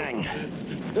in your gang?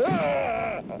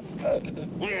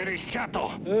 Where is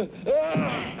Chato?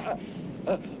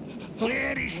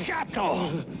 Where is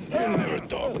Chato? You never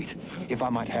thought. Wait, if I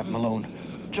might have him alone,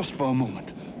 just for a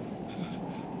moment.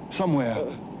 Somewhere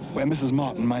where Mrs.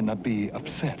 Martin might not be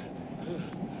upset.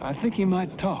 I think he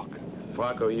might talk.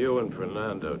 Paco, you and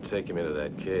Fernando take him into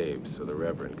that cave so the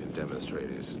Reverend can demonstrate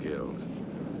his skills.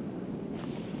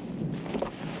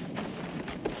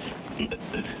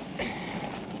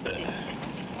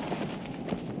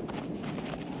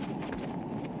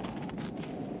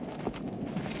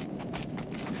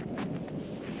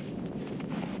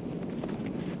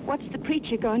 What's the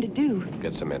preacher going to do?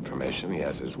 Get some information. He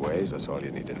has his ways. That's all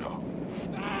you need to know.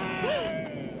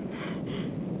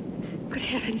 Good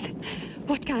heavens.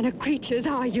 What kind of creatures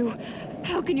are you?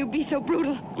 How can you be so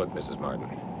brutal? Look, Mrs. Martin,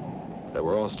 that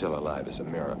we're all still alive is a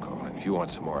miracle. And if you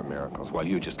want some more miracles, well,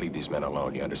 you just leave these men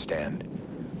alone, you understand?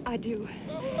 I do.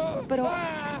 But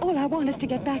all I want is to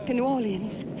get back to New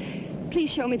Orleans. Please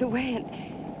show me the way,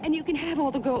 and you can have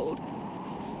all the gold.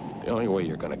 The only way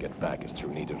you're gonna get back is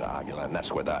through Nido de Aguila, and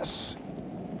that's with us.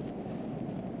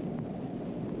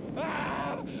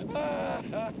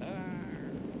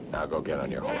 Now go get on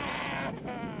your horse.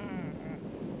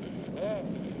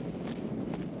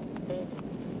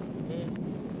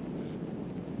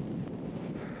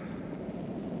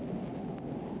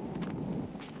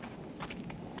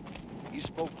 He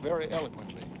spoke very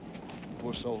eloquently,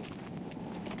 poor soul.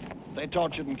 They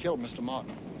tortured and killed Mr.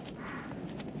 Martin.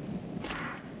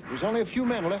 There's only a few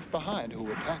men left behind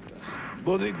who attacked us.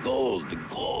 But the gold, the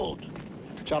gold.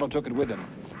 Chato took it with him.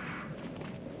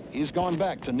 He's gone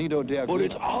back to Nido de Aguila. But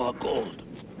it's our gold.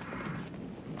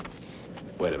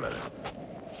 Wait a minute.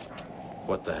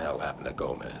 What the hell happened to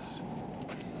Gomez?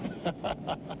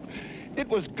 It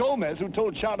was Gomez who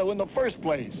told Chato in the first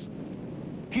place.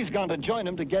 He's gone to join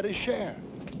him to get his share.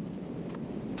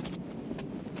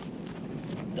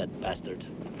 That bastard.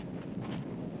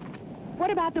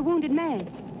 What about the wounded man?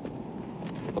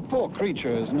 The poor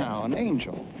creature is now an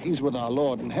angel. He's with our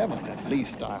Lord in heaven, at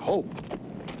least I hope.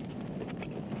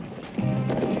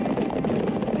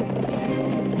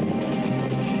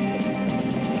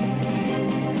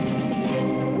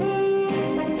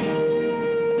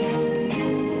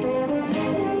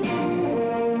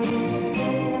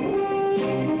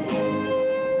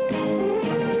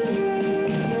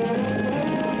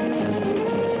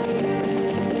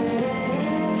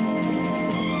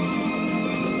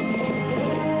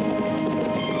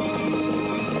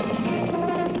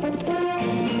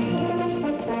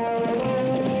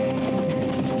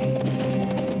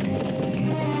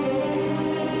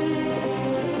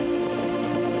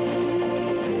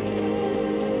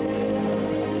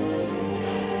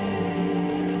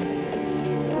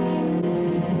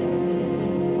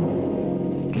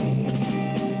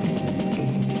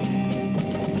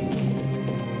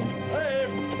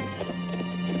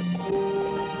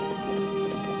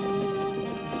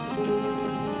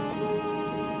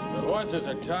 Horses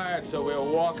are tired, so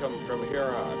we'll walk them from here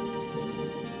on.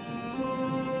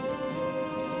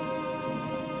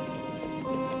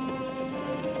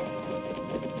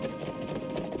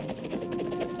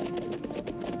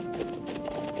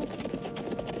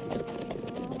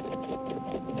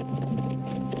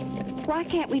 Why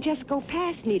can't we just go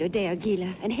past Nido de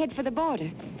Aguila and head for the border?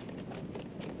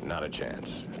 Not a chance.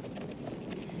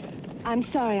 I'm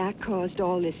sorry I caused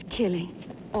all this killing,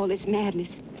 all this madness.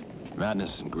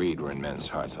 Madness and greed were in men's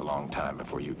hearts a long time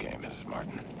before you came, Mrs.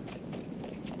 Martin.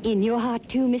 In your heart,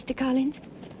 too, Mr. Collins?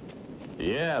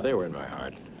 Yeah, they were in my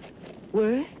heart.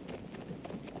 Were?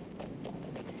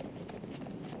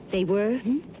 They were,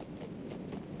 hmm?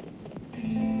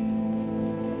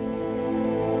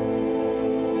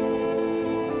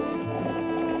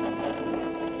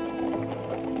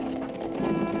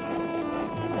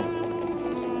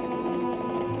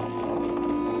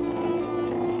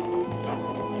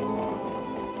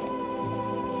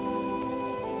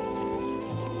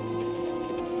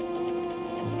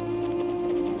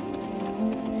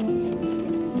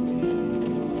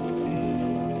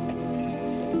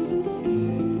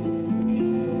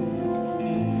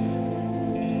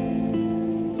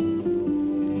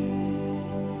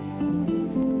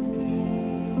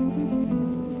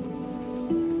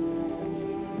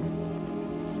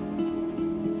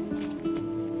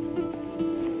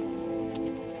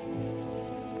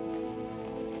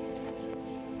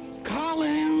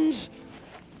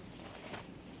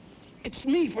 It's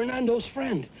me, Fernando's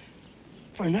friend.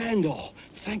 Fernando,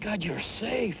 thank God you're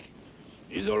safe.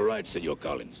 He's all right, Senor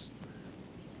Collins.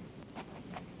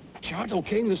 Chato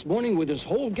came this morning with his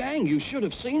whole gang. You should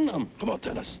have seen them. Come on,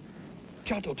 tell us.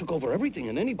 Chato took over everything,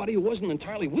 and anybody who wasn't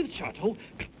entirely with Chato,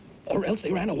 or else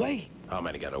they ran away. How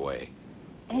many got away?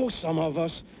 Oh, some of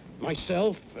us.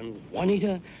 Myself and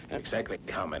Juanita. And Exactly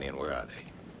how many and where are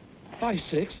they? 5,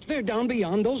 6. They're down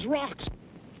beyond those rocks.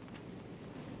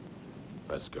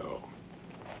 Let's go.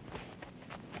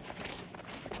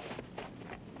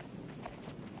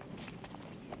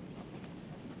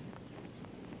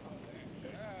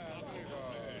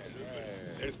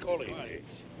 There's Colleen.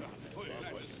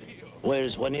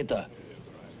 Where's Juanita?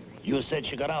 You said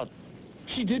she got out.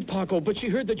 She did, Paco, but she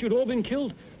heard that you'd all been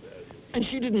killed. And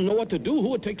she didn't know what to do, who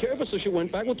would take care of us, so she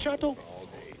went back with Chato.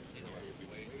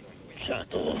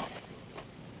 Chato.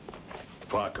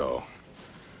 Paco,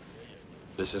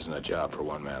 this isn't a job for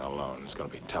one man alone. It's going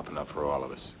to be tough enough for all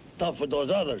of us. Tough for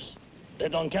those others. They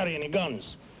don't carry any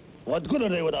guns. What good are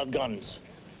they without guns?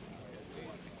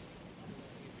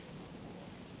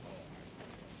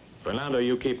 Fernando,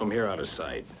 you keep them here out of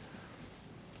sight.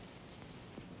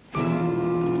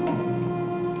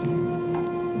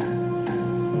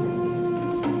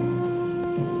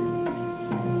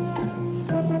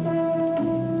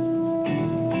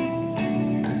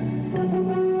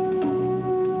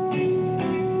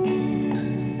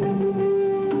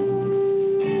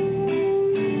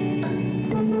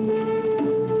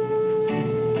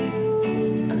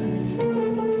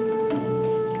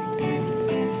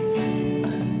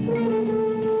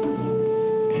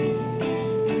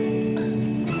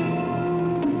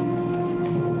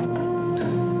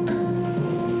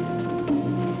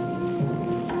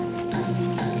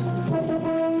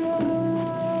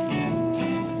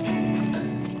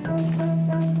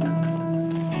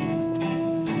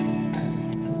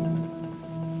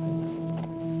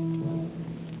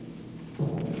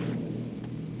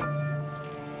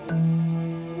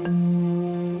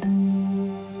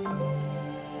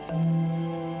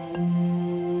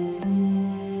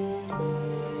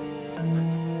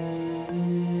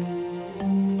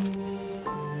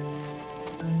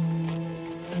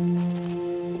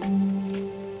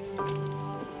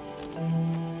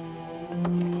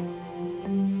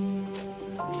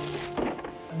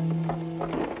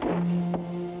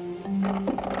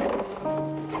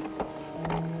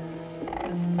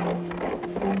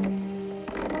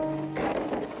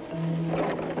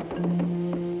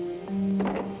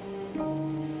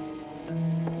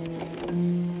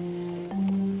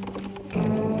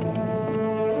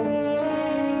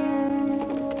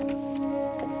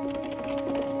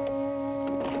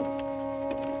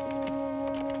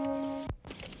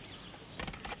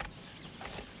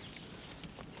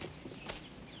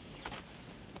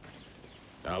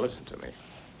 Now listen to me.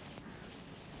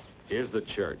 Here's the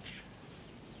church,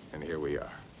 and here we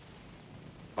are.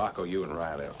 Paco, you and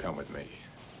Riley will come with me.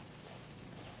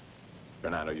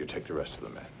 Fernando, you take the rest of the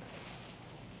men.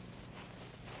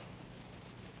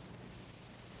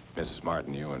 Mrs.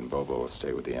 Martin, you and Bobo will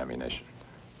stay with the ammunition.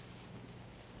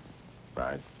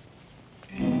 Right?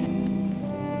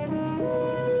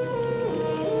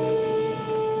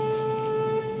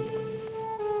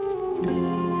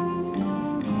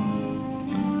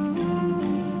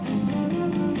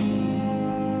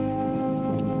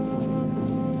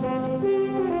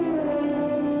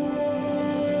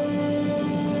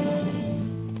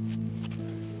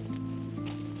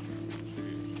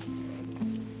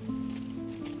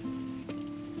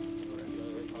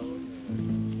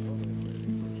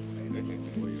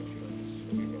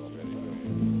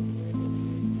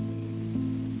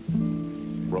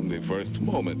 From the first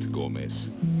moment, Gomez,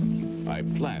 I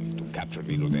planned to capture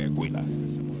Nilo de Aguila.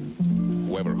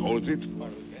 Whoever holds it,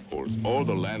 holds all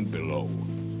the land below.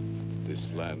 This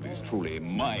land is truly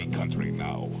my country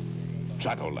now.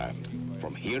 Chato land,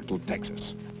 from here to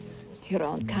Texas. Your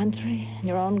own country and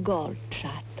your own gold,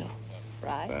 Chato,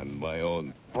 right? And my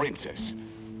own princess.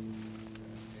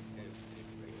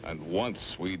 And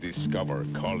once we discover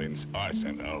Collins'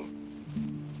 arsenal,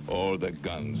 all the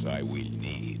guns I will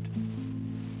need.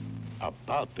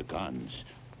 About the guns,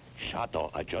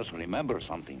 Chato, I just remember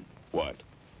something. What?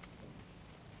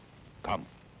 Come,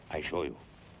 I show you.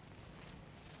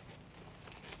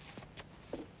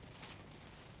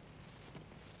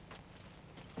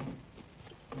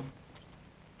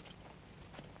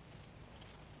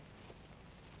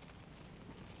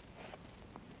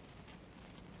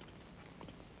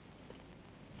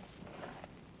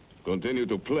 Continue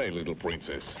to play, little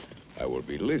princess. I will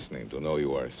be listening to know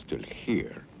you are still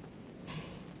here.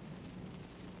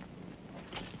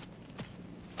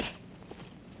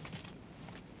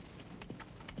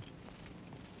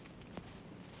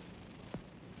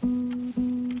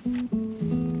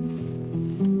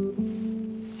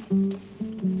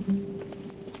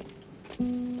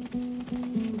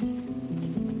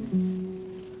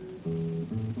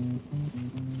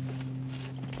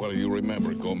 Well, you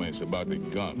remember, Gomez, about the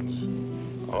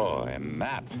guns. Oh, a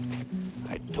map.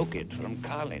 I took it from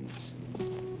Collins.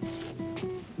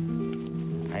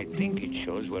 I think it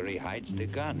shows where he hides the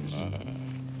guns.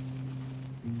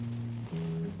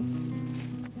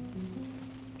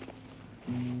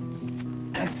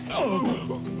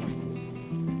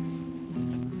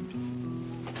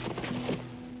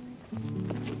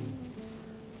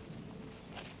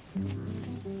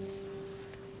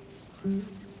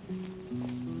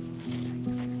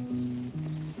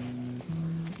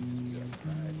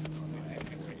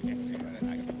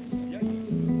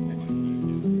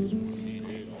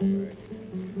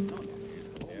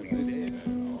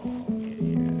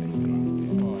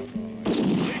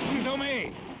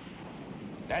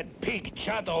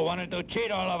 Chato wanted to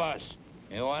cheat all of us.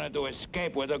 He wanted to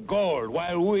escape with the gold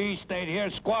while we stayed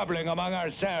here squabbling among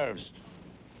ourselves.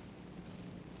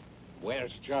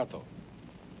 Where's Chato?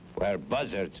 Where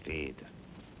buzzards feed.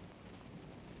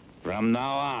 From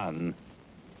now on,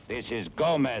 this is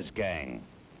Gomez gang.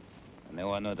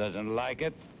 Anyone who doesn't like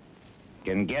it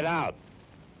can get out.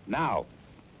 Now.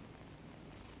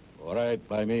 All right,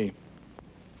 by me.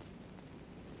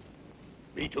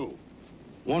 Me too.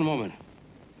 One moment.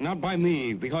 Not by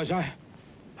me, because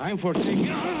I'm for taking...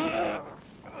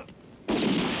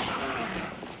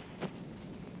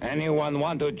 Anyone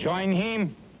want to join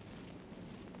him?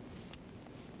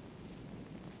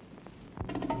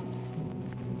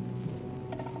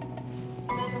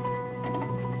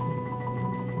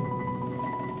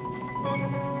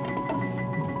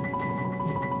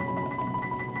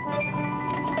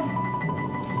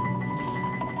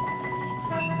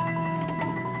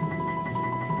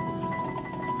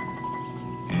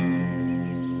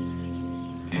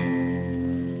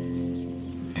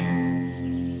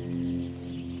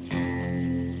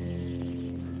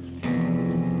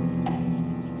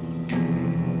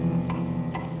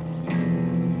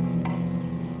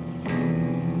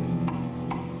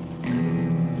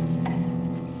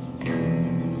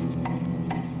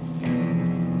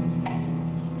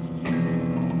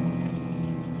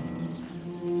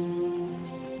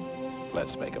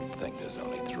 Let's make them think there's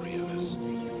only 3 of us.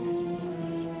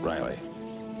 Riley,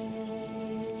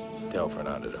 tell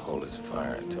Fernando to hold his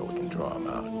fire until we can draw him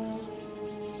out.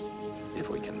 If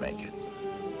we can make it.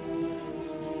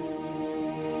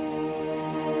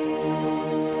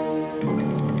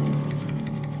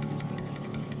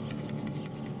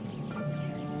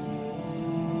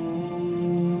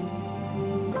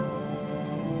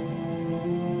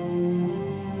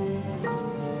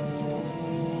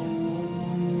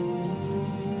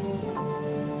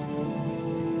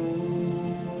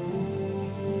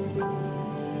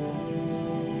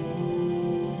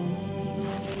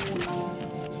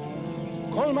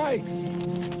 Call Mike.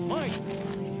 Mike.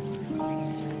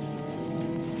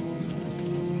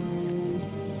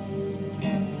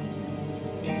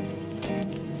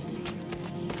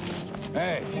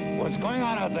 Hey, what's going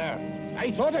on out there?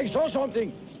 I thought I saw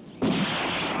something.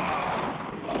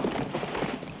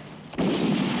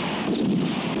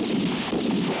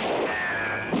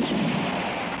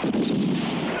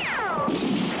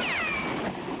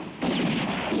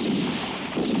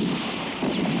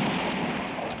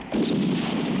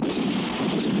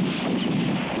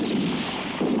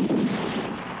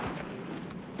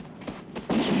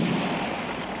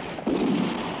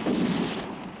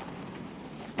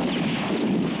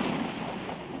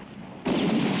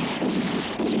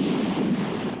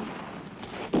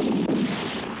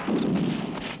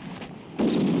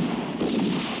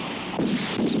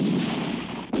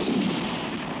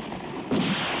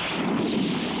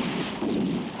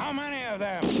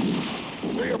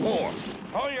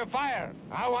 Fire!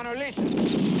 I want to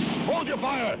listen. Hold your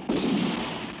fire!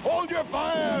 Hold your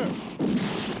fire!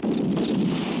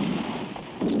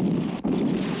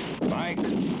 Mike.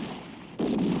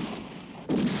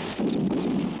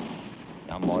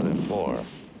 Not more than 4.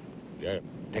 Yeah.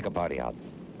 Take a party out.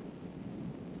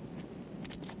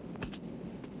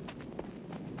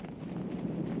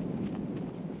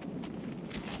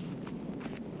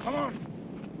 Come on!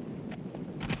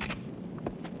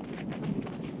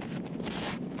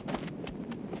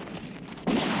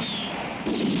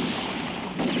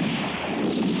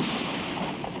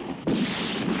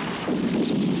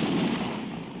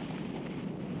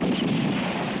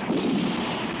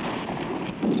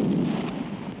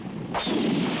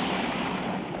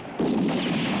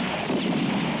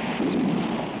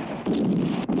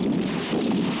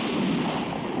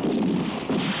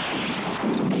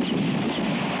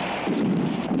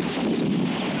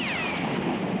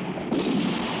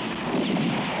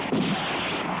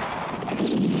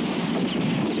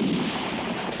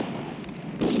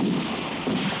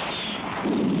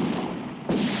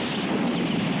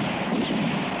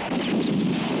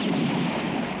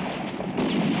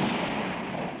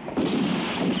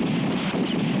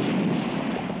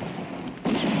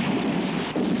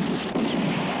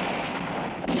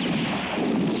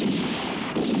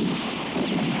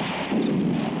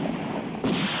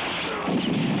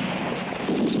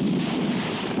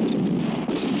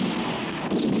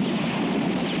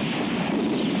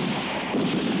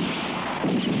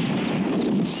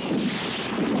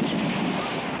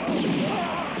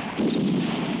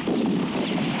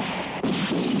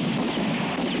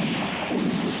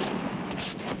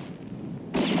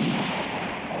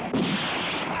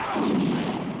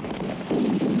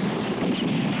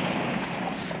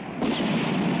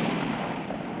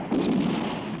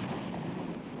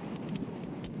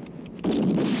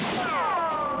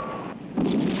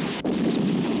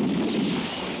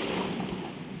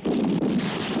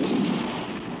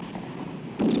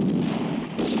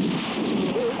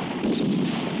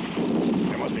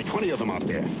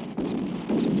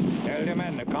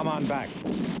 Come on back.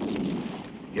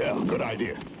 Yeah, good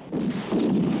idea.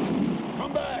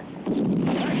 Come back.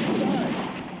 Back inside.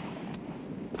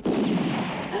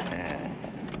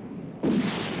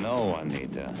 No,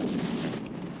 Juanita.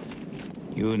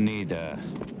 You need a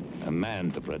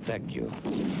man to protect you.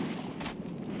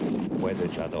 Where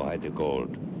did Chato hide the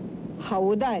gold? How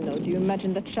would I know? Do you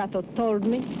imagine that Chato told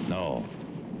me? No,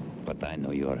 but I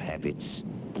know your habits.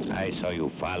 I saw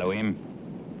you follow him.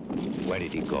 Where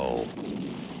did he go?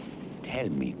 Tell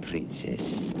me, princess.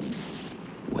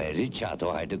 Where did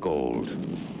Chato hide the gold?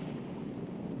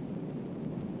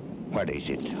 Where is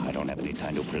it? I don't have any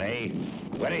time to play.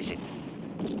 Where is it?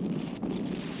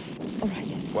 All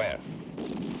right. Where?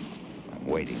 I'm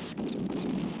waiting.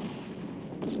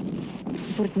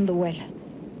 Put it in the well.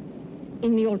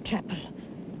 In the old chapel.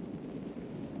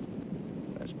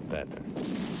 That's better.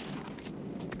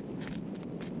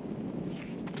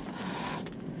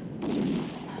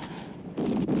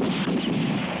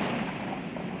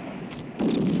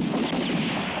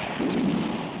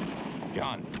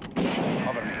 John,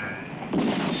 cover me.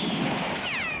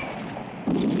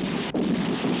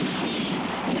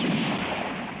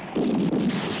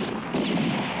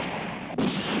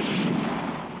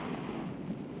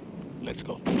 Let's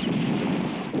go.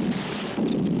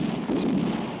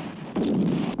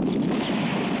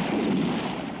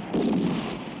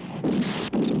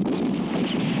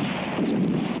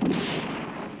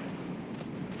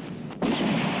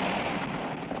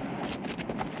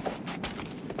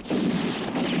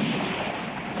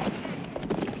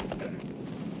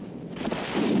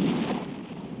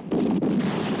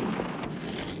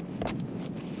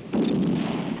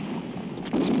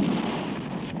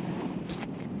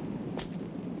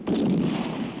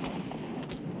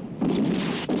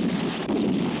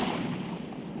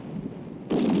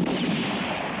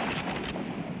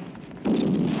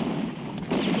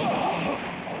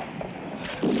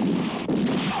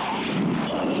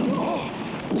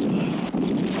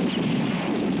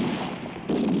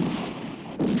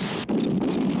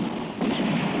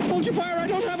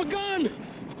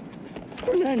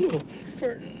 Fernando!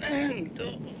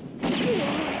 Fernando!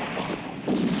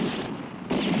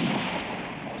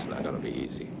 It's not gonna be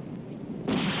easy.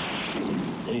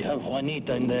 We have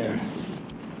Juanita in there.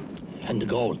 And the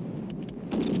gold.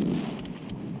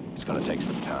 It's gonna take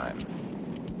some time.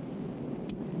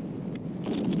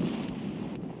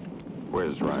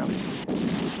 Where's Riley?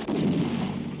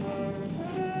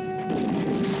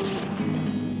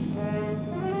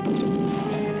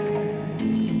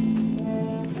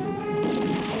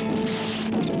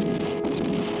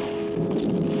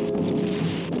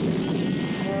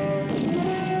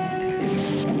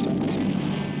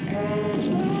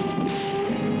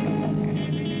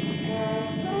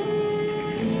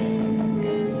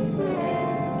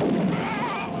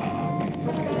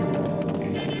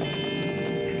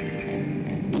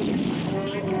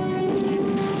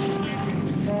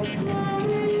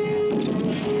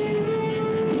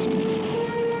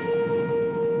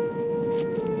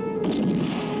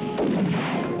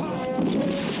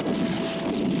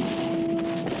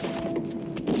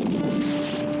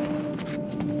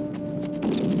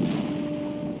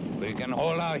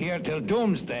 Here till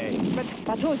doomsday.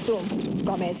 But who's doom,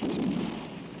 Gomez?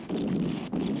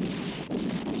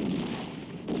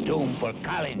 Doom for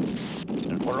Collins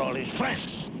and for all his friends.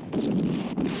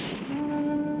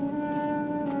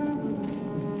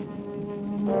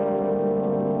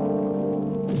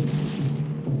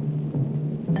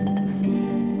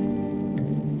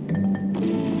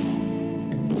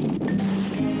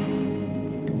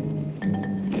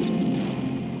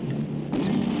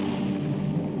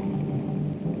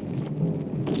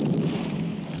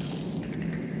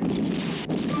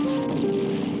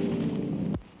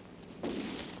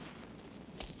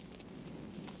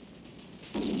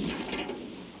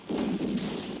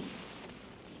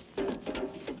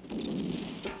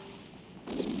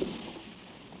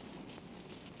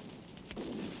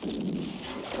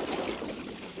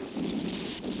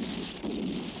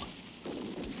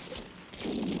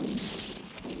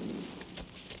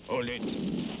 Hold it.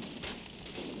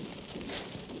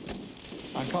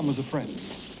 I come as a friend.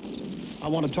 I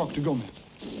want to talk to Gomez.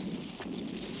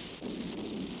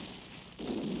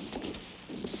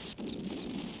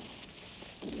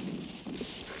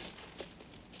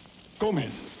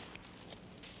 Gomez,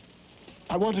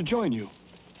 I want to join you.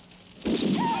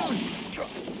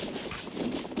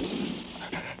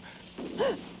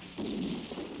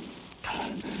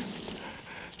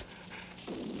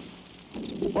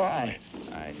 Why?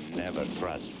 I never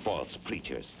trust false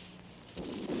preachers.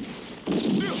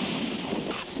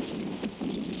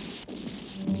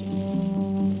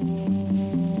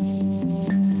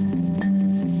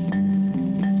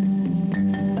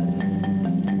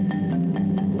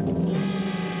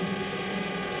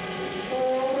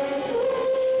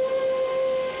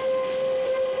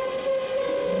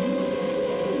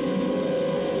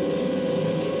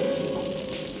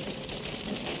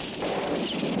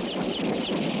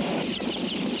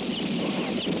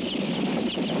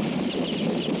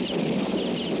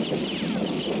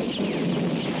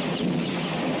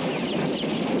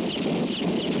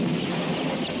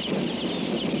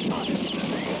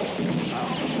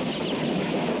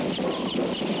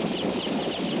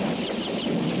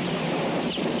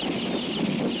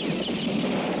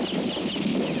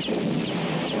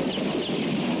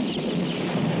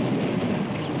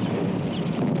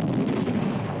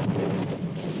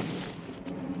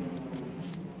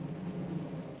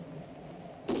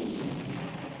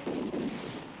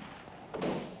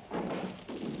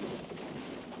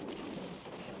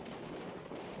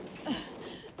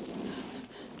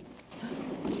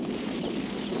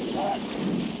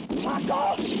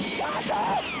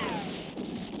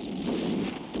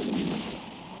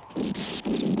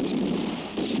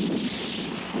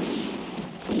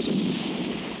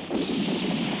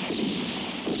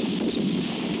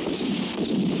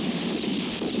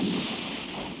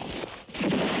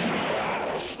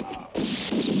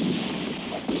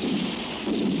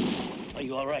 Are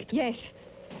you all right? Yes.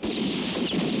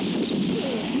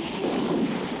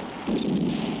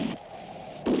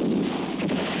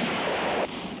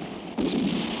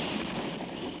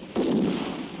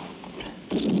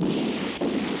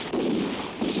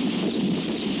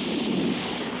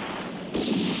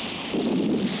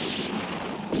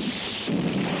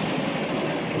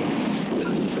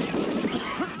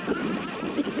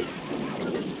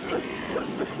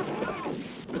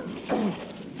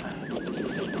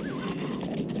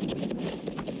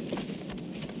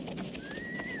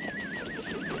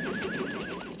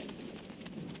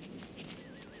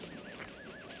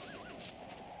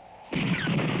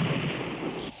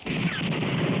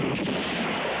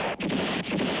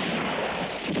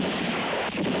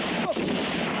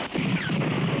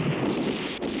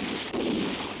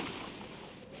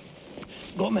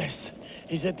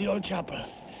 He's at the old chapel,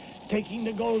 taking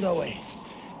the gold away.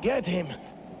 Get him.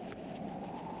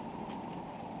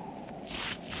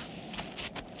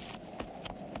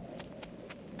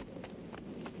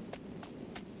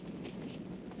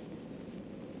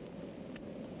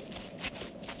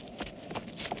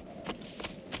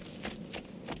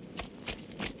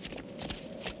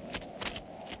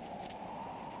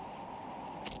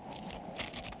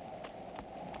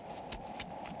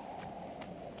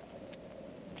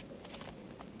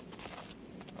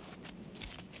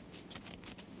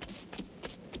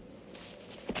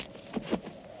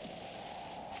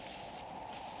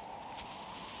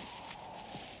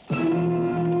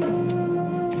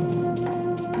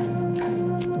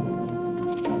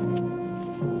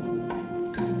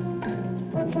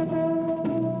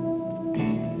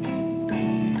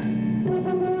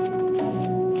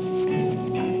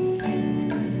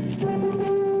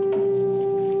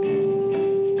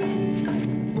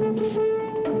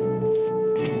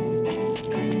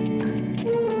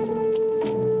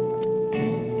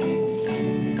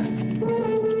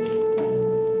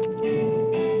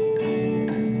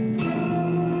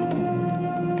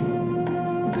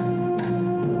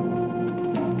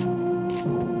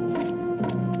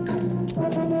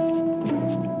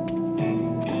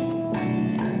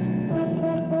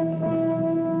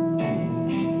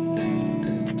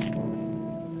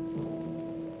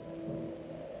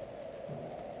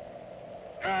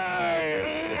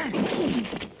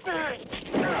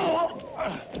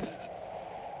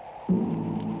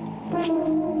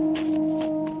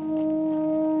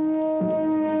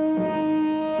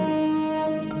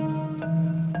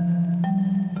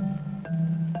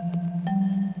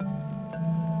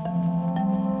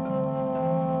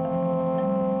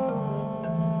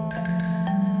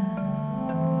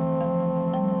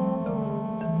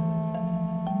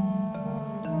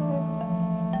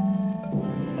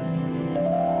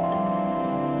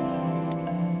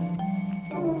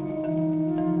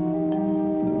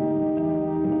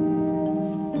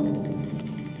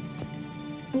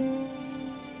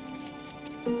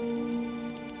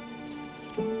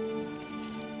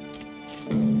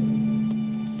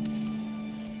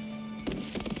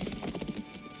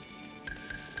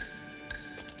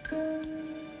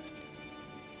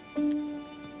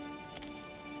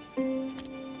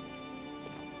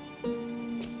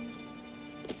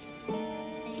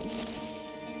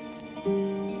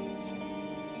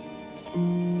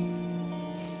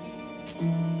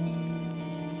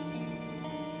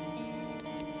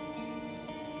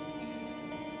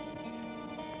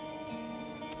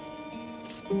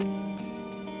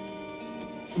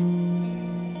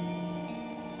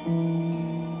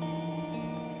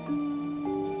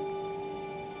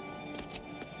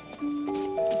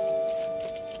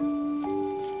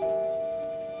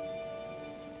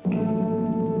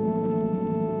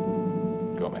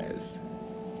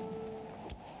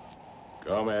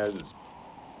 Gomez,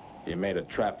 you made a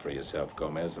trap for yourself,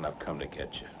 Gomez, and I've come to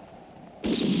get you.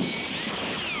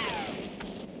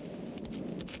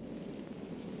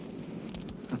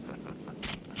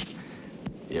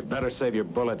 You better save your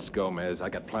bullets, Gomez. I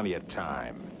got plenty of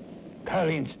time.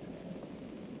 Collins,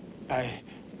 I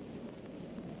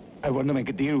want to make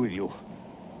a deal with you.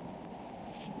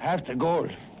 Half the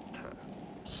gold.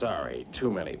 Sorry, too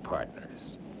many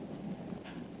partners.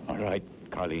 All right,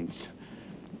 Collins.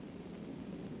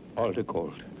 All the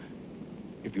gold.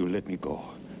 If you let me go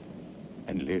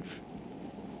and live.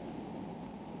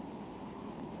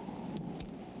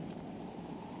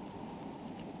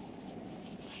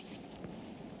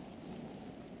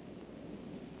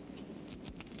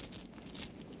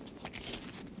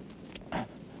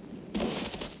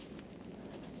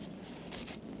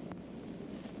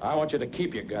 I want you to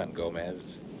keep your gun, Gomez.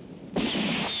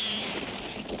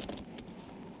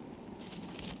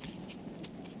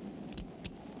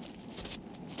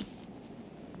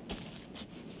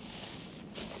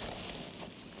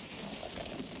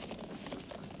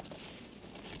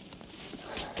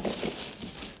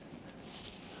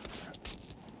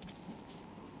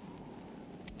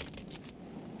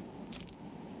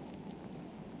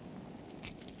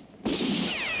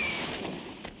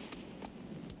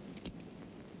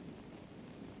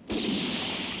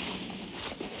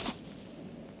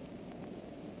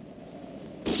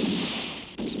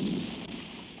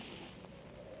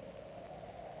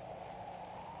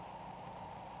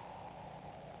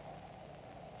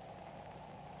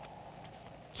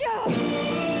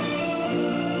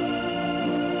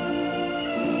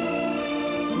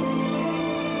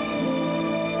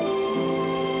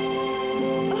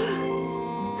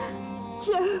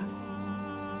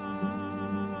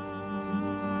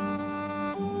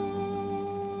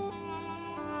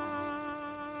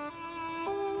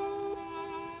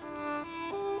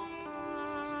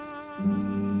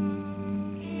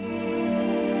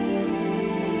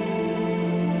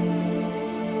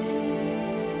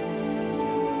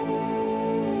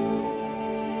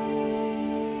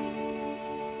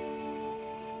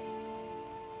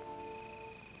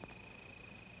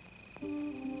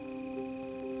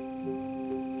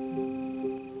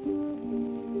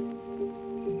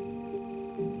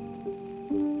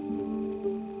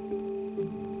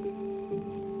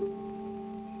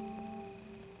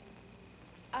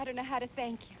 I don't know how to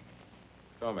thank you.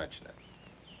 Don't mention it.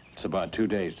 It's about 2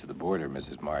 days to the border,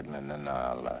 Mrs. Martin, and then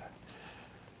I'll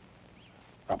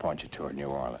point you toward New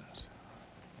Orleans.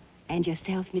 And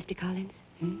yourself, Mr. Collins?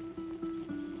 Hmm?